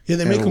odd. Yeah,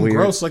 they make And them weird.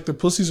 gross. Like their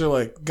pussies are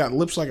like got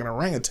lips like an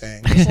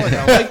orangutan. Just like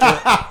I like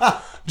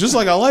it. Just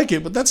like I like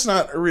it, but that's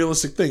not a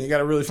realistic thing. You got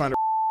to really find a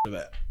for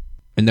that.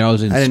 And they're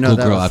always in I didn't know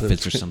that schoolgirl was the-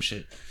 outfits or some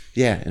shit.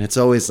 Yeah, and it's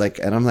always like,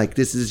 and I'm like,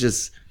 these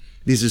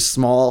are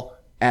small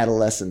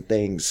adolescent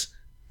things.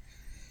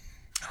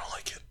 I don't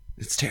like it.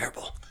 It's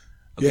terrible.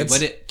 Yeah,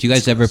 Okay, do you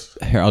guys ever?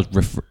 Here,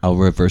 I'll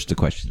reverse the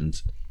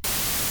questions.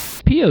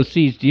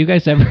 POCs. Do you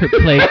guys ever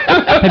play?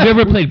 Have you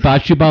ever played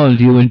bocce ball and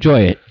do you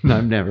enjoy it? No,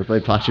 I've never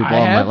played bocce ball I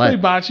in my have life.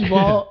 played bocce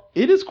ball.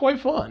 It is quite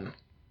fun.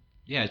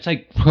 Yeah, it's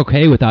like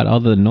croquet without all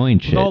the annoying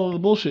shit. With all of the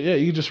bullshit. Yeah,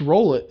 you can just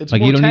roll it. It's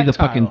Like more you don't need the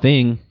tactile. fucking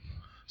thing.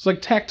 It's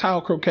like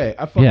tactile croquet.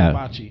 I fuck Yeah. with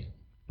bocce.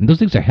 And those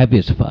things are heavy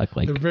as fuck.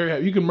 Like They're very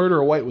heavy. You can murder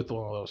a white with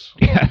one of those.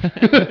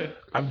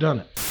 I've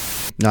done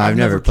it. No, I've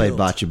never played killed.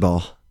 bocce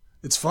ball.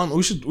 It's fun.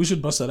 We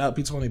should bust that out.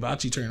 Pizza Money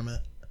Bocce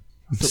tournament.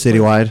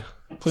 Citywide.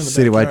 Play in the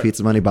Citywide backyard.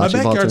 Pizza Money My bocce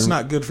ball backyard's tournament.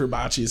 not good for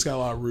bocce. It's got a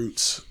lot of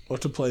roots. We'll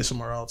have to play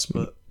somewhere else.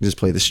 But Just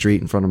play the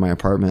street in front of my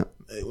apartment.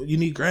 you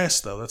need grass,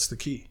 though. That's the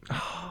key.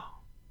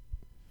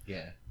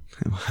 yeah.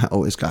 I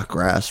always got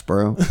grass,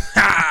 bro.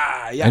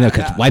 Yeah, I know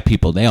because white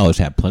people they always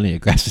have plenty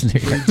of grass in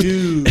their They yard.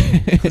 do,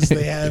 because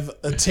they have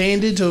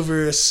attained it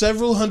over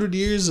several hundred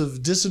years of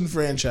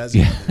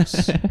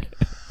disenfranchisement.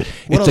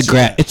 What It's else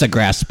a it's a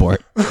grass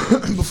sport.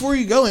 Before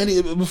you go,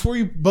 Andy, before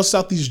you bust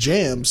out these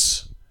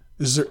jams,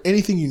 is there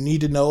anything you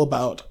need to know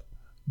about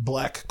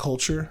black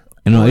culture?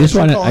 You know, I just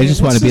want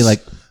to be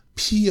like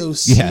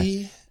POC,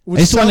 Yeah.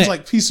 which sounds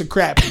like piece of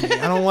crap to me.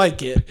 I don't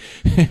like it.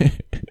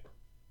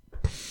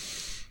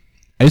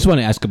 I just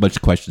want to ask a bunch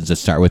of questions to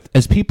start with.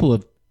 As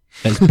POCs.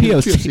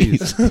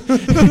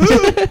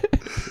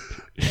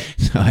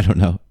 No, I don't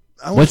know.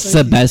 What's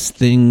the best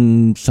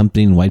thing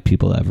something white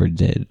people ever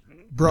did?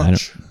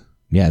 Brunch.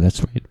 Yeah,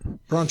 that's right.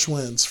 Brunch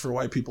wins for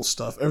white people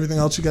stuff. Everything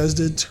else you guys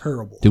did,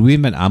 terrible. Did we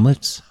invent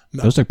omelets?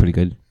 No. Those are pretty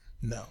good.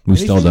 No, We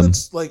stole them.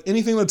 That's, like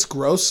anything that's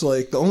gross.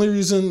 Like the only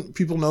reason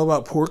people know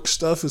about pork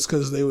stuff is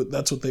because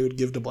that's what they would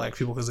give to black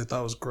people because they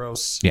thought it was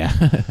gross. Yeah.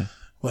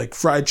 Like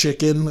fried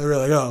chicken, they were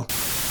like, oh,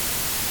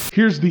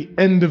 Here's the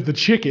end of the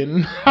chicken.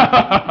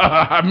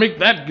 Make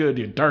that good,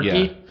 you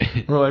darky.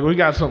 We're like, we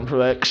got something for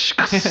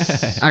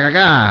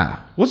that.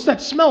 What's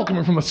that smell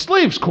coming from the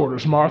slaves'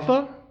 quarters,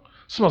 Martha?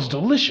 Smells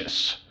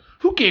delicious.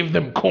 Who gave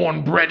them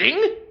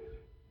cornbreading?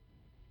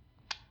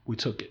 We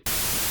took it.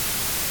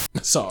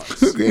 sauce.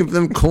 Who gave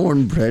them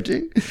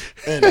cornbreading?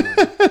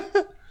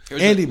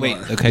 Andy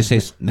Wait, Bar. okay,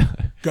 no.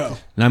 Go.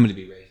 Now I'm going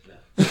to be raised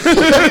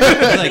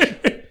now.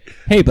 Like,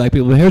 hey, black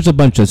people, here's a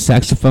bunch of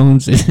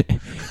saxophones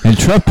and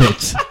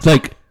trumpets. It's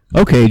like,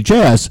 okay,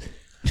 jazz.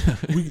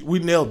 We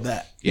nailed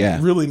that. Yeah.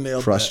 Really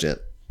nailed Crushed that.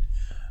 it.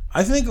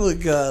 I think,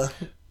 like,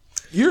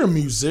 you're a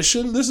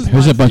musician. This is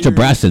Here's my a bunch of theory.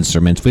 brass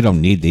instruments we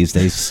don't need these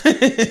days.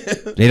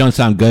 They don't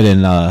sound good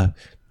in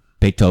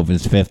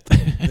Beethoven's Fifth.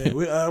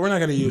 We're not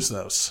going to use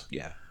those.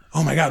 Yeah.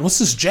 Oh my God, what's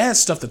this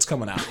jazz stuff that's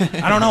coming out?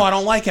 I don't know. I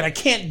don't like it. I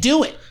can't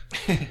do it.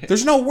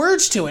 There's no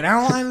words to it.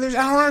 I don't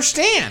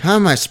understand. How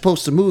am I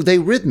supposed to move they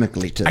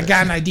rhythmically to I this?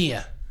 got an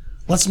idea.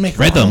 Let's make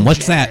our Rhythm, own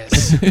what's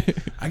jazz. that?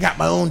 I got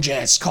my own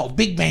jazz. It's called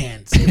Big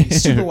Band. It's gonna be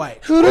super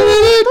white. And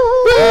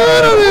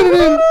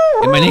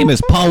my name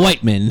is Paul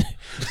Whiteman.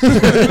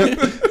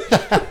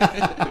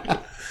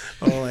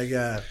 Oh my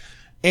God.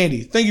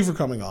 Andy, thank you for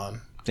coming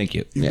on. Thank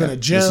you. You've been a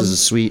gem. This is a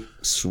sweet,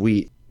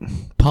 sweet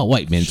Paul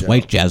Whiteman's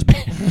White Jazz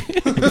Band.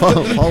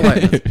 Paul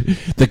Whiteman.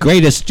 The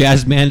greatest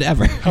jazz band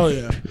ever. Hell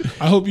yeah.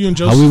 I hope you and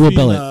we will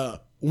bill Josephine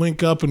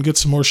link up and get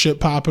some more shit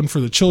popping for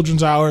the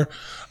Children's Hour.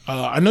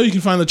 I know you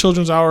can find the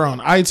Children's Hour on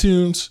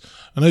iTunes.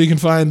 I know you can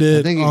find it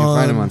I think you can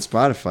find him on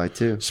Spotify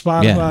too.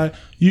 Spotify.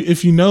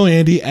 If you know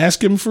Andy,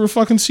 ask him for a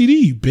fucking CD,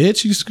 you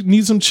bitch. You just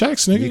need some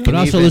checks, nigga. But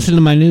also even- listen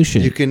to my new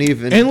shit. You can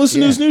even And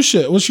listen to his new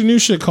shit. What's your new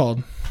shit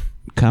called?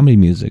 Comedy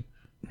music.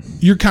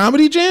 Your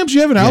comedy jams?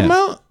 You have an album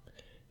out?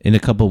 In a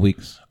couple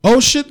weeks. Oh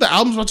shit, the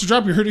album's about to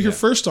drop. You heard it here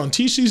first on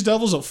Teach These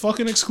Devils, a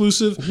fucking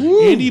exclusive.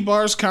 Andy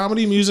Barr's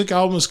comedy music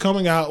album is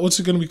coming out. What's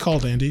it going to be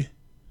called, Andy?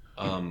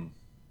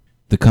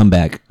 The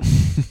Comeback.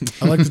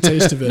 I like the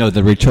taste of it. No,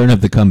 The Return of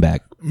the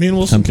Comeback. Me and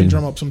Wilson something. can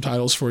drum up some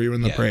titles for you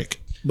in the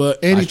break.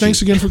 But Andy,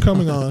 thanks again for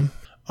coming on.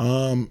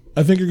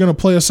 I think you're going to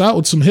play us out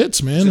with some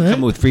hits, man, Come right?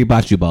 with free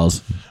bocce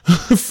balls.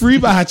 Free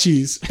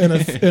bocces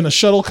and a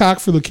shuttlecock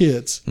for the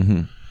kids.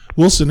 Mm-hmm.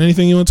 Wilson,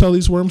 anything you want to tell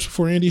these worms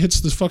before Andy hits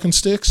the fucking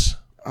sticks?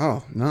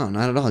 Oh, no,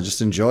 not at all.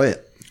 Just enjoy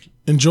it.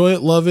 Enjoy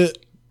it, love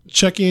it.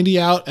 Check Andy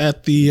out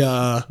at the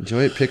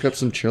Enjoy it. Pick up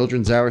some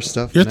Children's Hour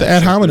stuff. you're at the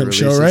Ad Hominem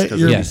show, right?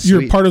 You're, Yes.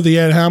 you're part of the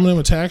Ad Hominem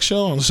Attack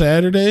show on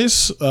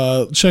Saturdays.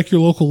 Check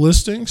your local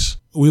listings.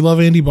 We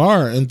love Andy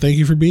Barr, and thank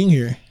you for being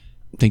here.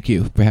 Thank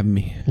you for having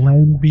me.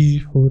 Land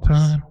before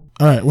time.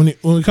 All right, when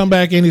we come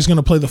back, Andy's going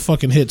to play the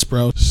fucking hits,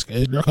 bro.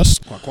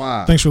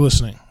 Thanks for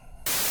listening.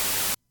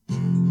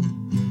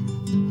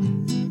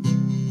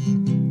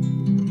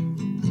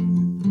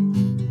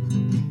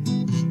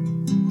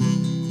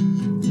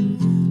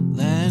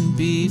 Land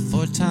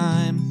before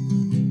time.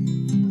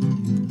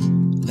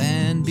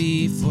 Land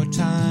before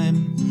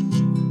time.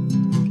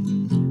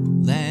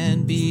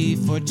 Land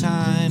before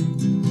time.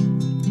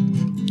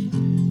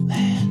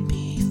 Land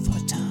before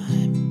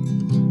time.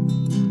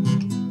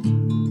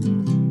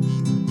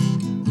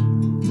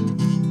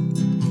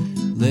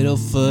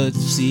 Littlefoot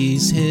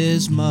sees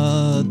his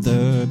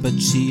mother, but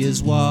she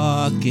is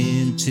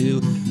walking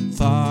too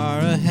far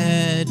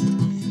ahead.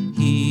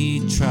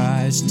 He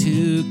tries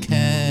to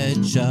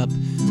catch up,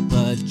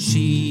 but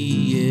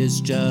she is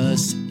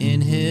just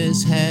in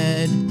his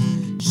head.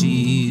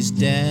 She's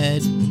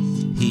dead,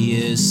 he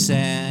is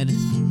sad,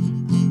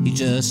 he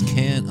just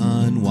can't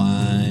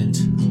unwind.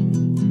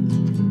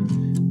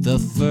 The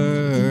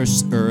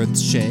first earth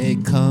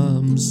shake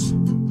comes.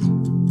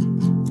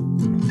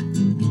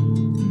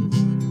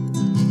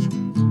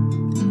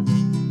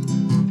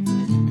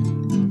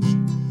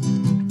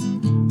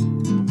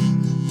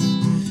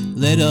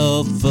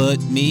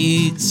 Littlefoot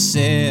meets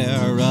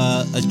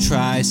Sarah, a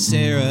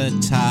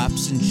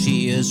triceratops, and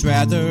she is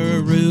rather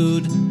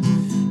rude.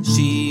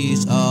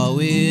 She's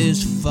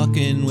always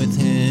fucking with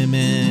him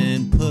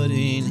and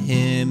putting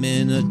him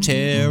in a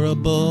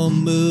terrible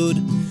mood.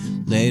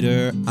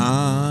 Later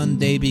on,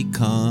 they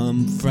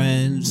become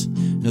friends,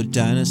 no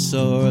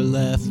dinosaur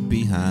left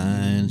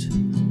behind.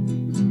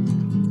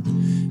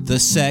 The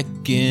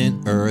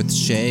second earth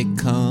shake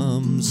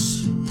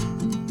comes.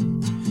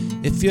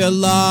 If you're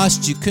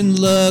lost, you can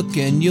look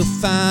and you'll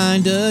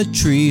find a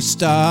tree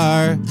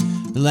star.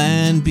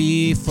 Land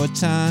before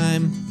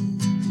time.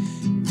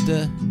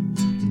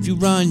 If you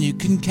run, you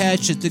can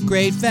catch it. The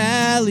Great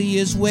Valley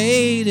is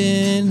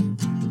waiting.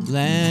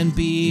 Land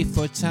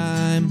before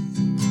time.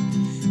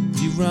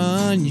 If you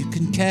run, you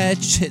can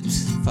catch it.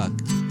 Fuck.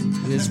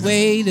 It is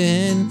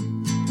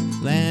waiting.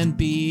 Land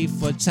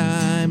before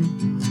time.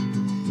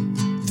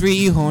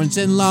 Three horns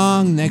and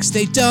long necks,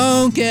 they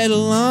don't get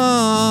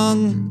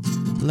along.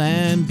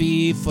 Land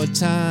before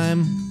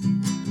time.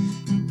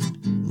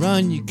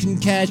 Run, you can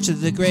catch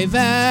it. The Great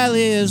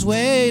Valley is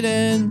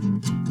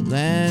waiting.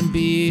 Land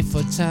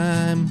before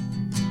time.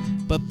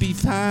 But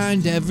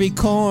behind every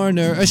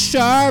corner, a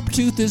sharp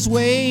tooth is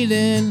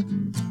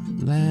waiting.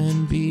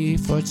 Land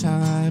before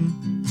time.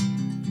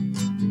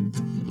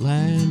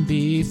 Land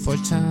before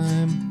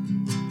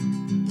time.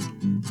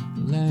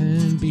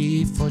 Land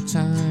before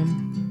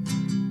time.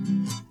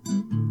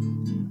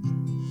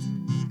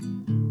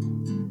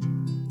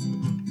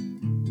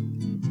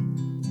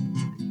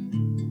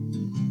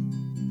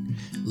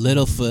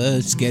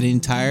 Littlefoot's getting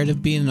tired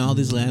of being in all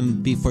these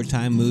Land Before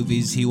Time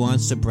movies. He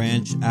wants to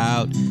branch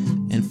out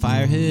and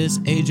fire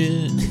his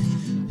agent.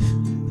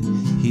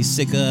 He's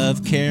sick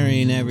of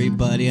carrying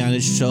everybody on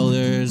his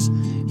shoulders.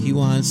 He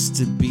wants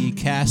to be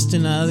cast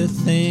in other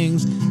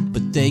things,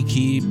 but they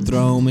keep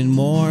throwing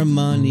more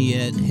money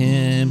at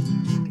him.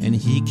 And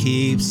he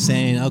keeps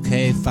saying,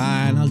 okay,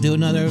 fine, I'll do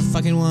another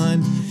fucking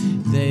one.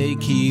 They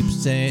keep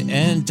saying,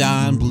 and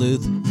Don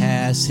Bluth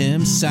has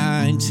him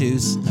signed to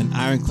an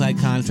ironclad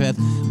contract.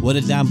 What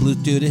did Don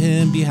Bluth do to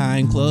him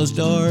behind closed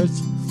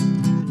doors?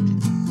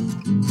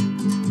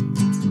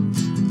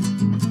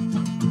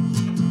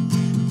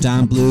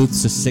 Don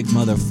Bluth's a sick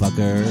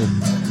motherfucker.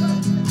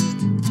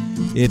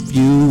 If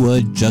you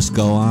would just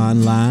go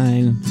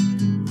online,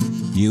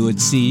 you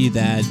would see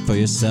that for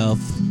yourself.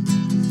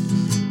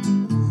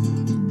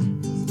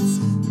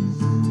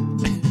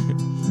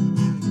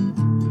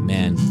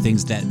 Man,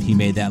 things that he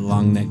made that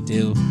long neck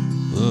do.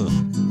 Ugh.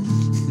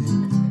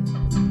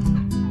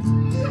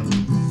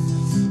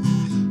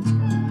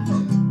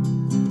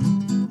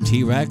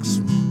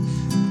 T-Rex.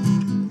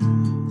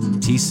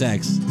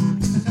 T-Sex.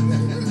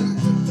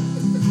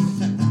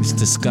 It's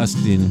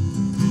disgusting.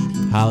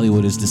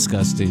 Hollywood is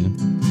disgusting.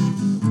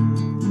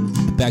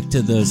 Back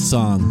to the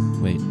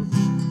song. Wait.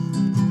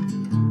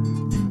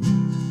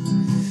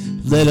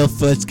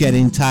 Littlefoot's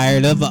getting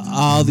tired of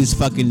all these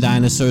fucking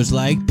dinosaurs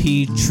like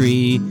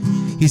Petrie.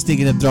 He's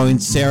thinking of throwing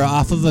Sarah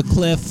off of a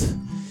cliff.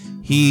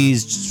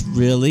 He's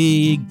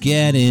really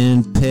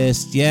getting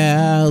pissed.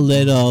 Yeah,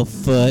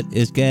 Littlefoot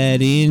is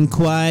getting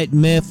quite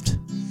miffed.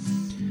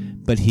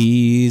 But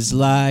he's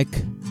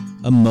like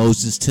a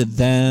Moses to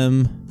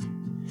them.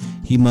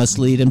 He must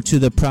lead him to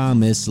the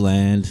promised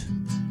land.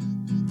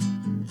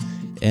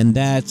 And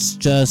that's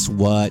just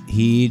what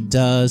he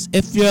does.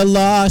 If you're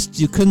lost,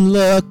 you can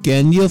look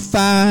and you'll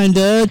find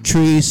a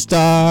tree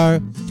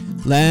star.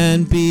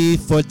 Land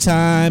before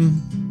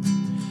time.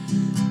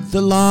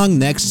 The long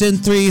necks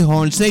and three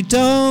horns, they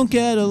don't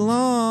get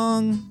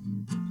along.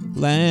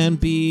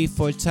 Land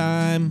before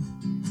time.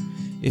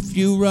 If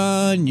you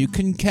run, you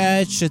can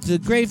catch it. The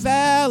Great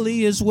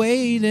Valley is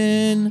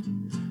waiting.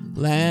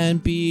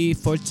 Land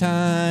before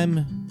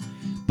time.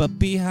 But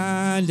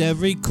behind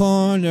every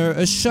corner,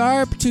 a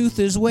sharp tooth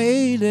is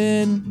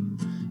waiting.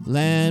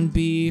 Land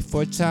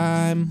before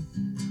time.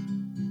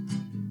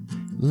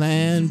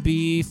 Land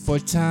before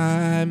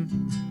time.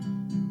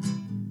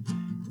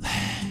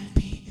 Land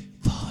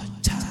before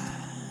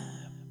time.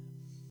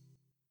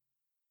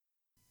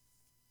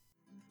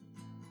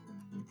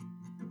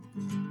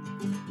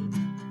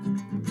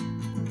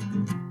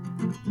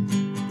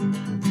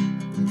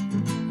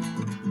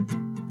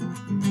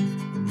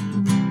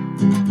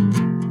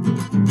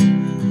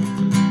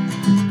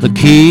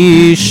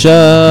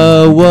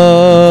 Lakeisha,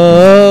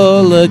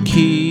 whoa,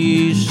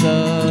 Lakeisha,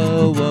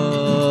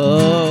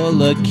 whoa,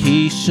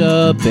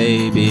 Lakeisha,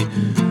 baby,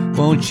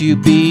 won't you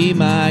be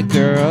my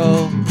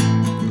girl?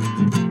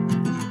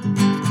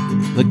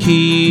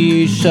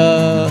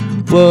 Lakeisha,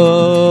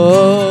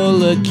 whoa,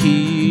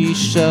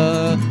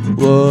 Lakeisha,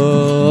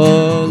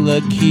 whoa,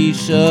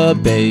 Lakeisha,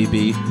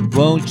 baby,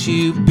 won't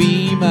you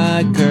be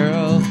my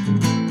girl?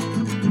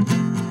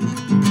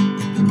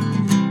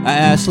 I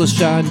asked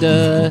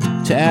LaShonda,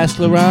 to ask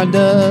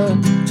LaRonda,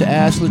 to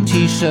ask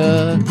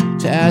Letitia,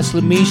 to ask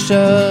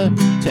Lamisha,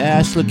 to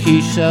ask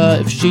Lakeisha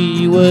if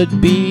she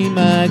would be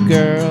my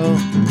girl.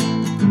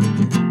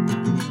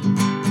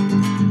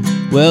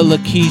 Well,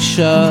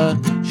 Lakeisha,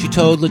 she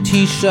told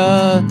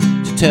Letitia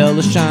to tell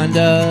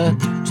LaShonda,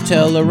 to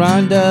tell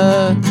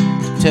LaRonda,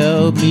 to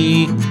tell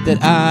me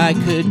that I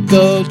could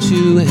go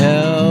to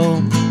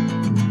hell.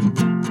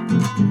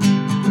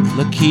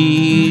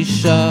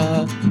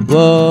 Lakeisha,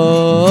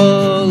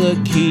 whoa,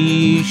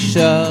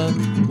 Lakeisha,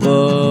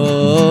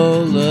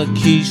 whoa,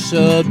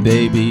 Lakeisha,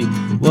 baby,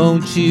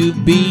 won't you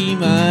be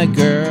my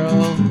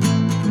girl?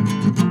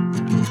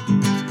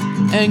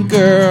 And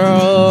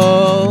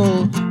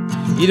girl,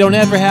 you don't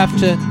ever have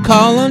to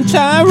call on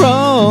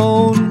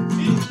Tyrone.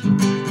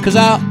 'cause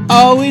I'll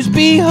always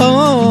be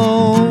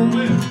home.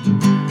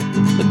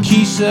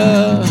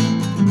 Lakeisha,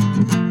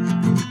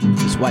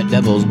 this white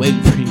devil's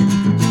waiting for you.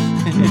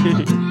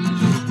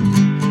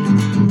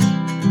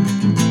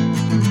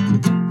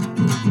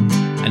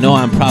 I know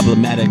I'm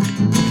problematic,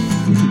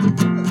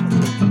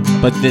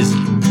 but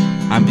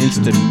I'm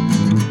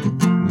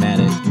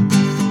instant-matic.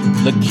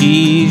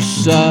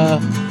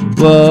 Lakeisha,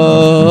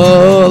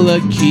 whoa,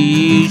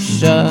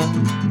 Lakeisha,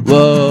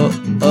 whoa,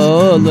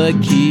 oh,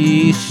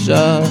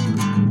 Lakeisha,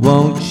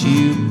 won't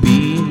you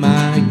be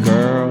my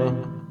girl?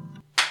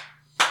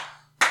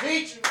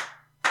 Featuring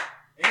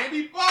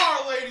Andy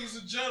Barr, ladies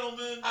and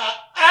gentlemen.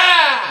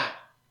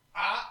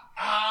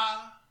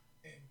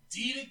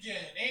 Indeed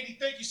again. Andy,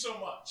 thank you so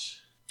much.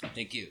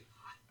 Thank you.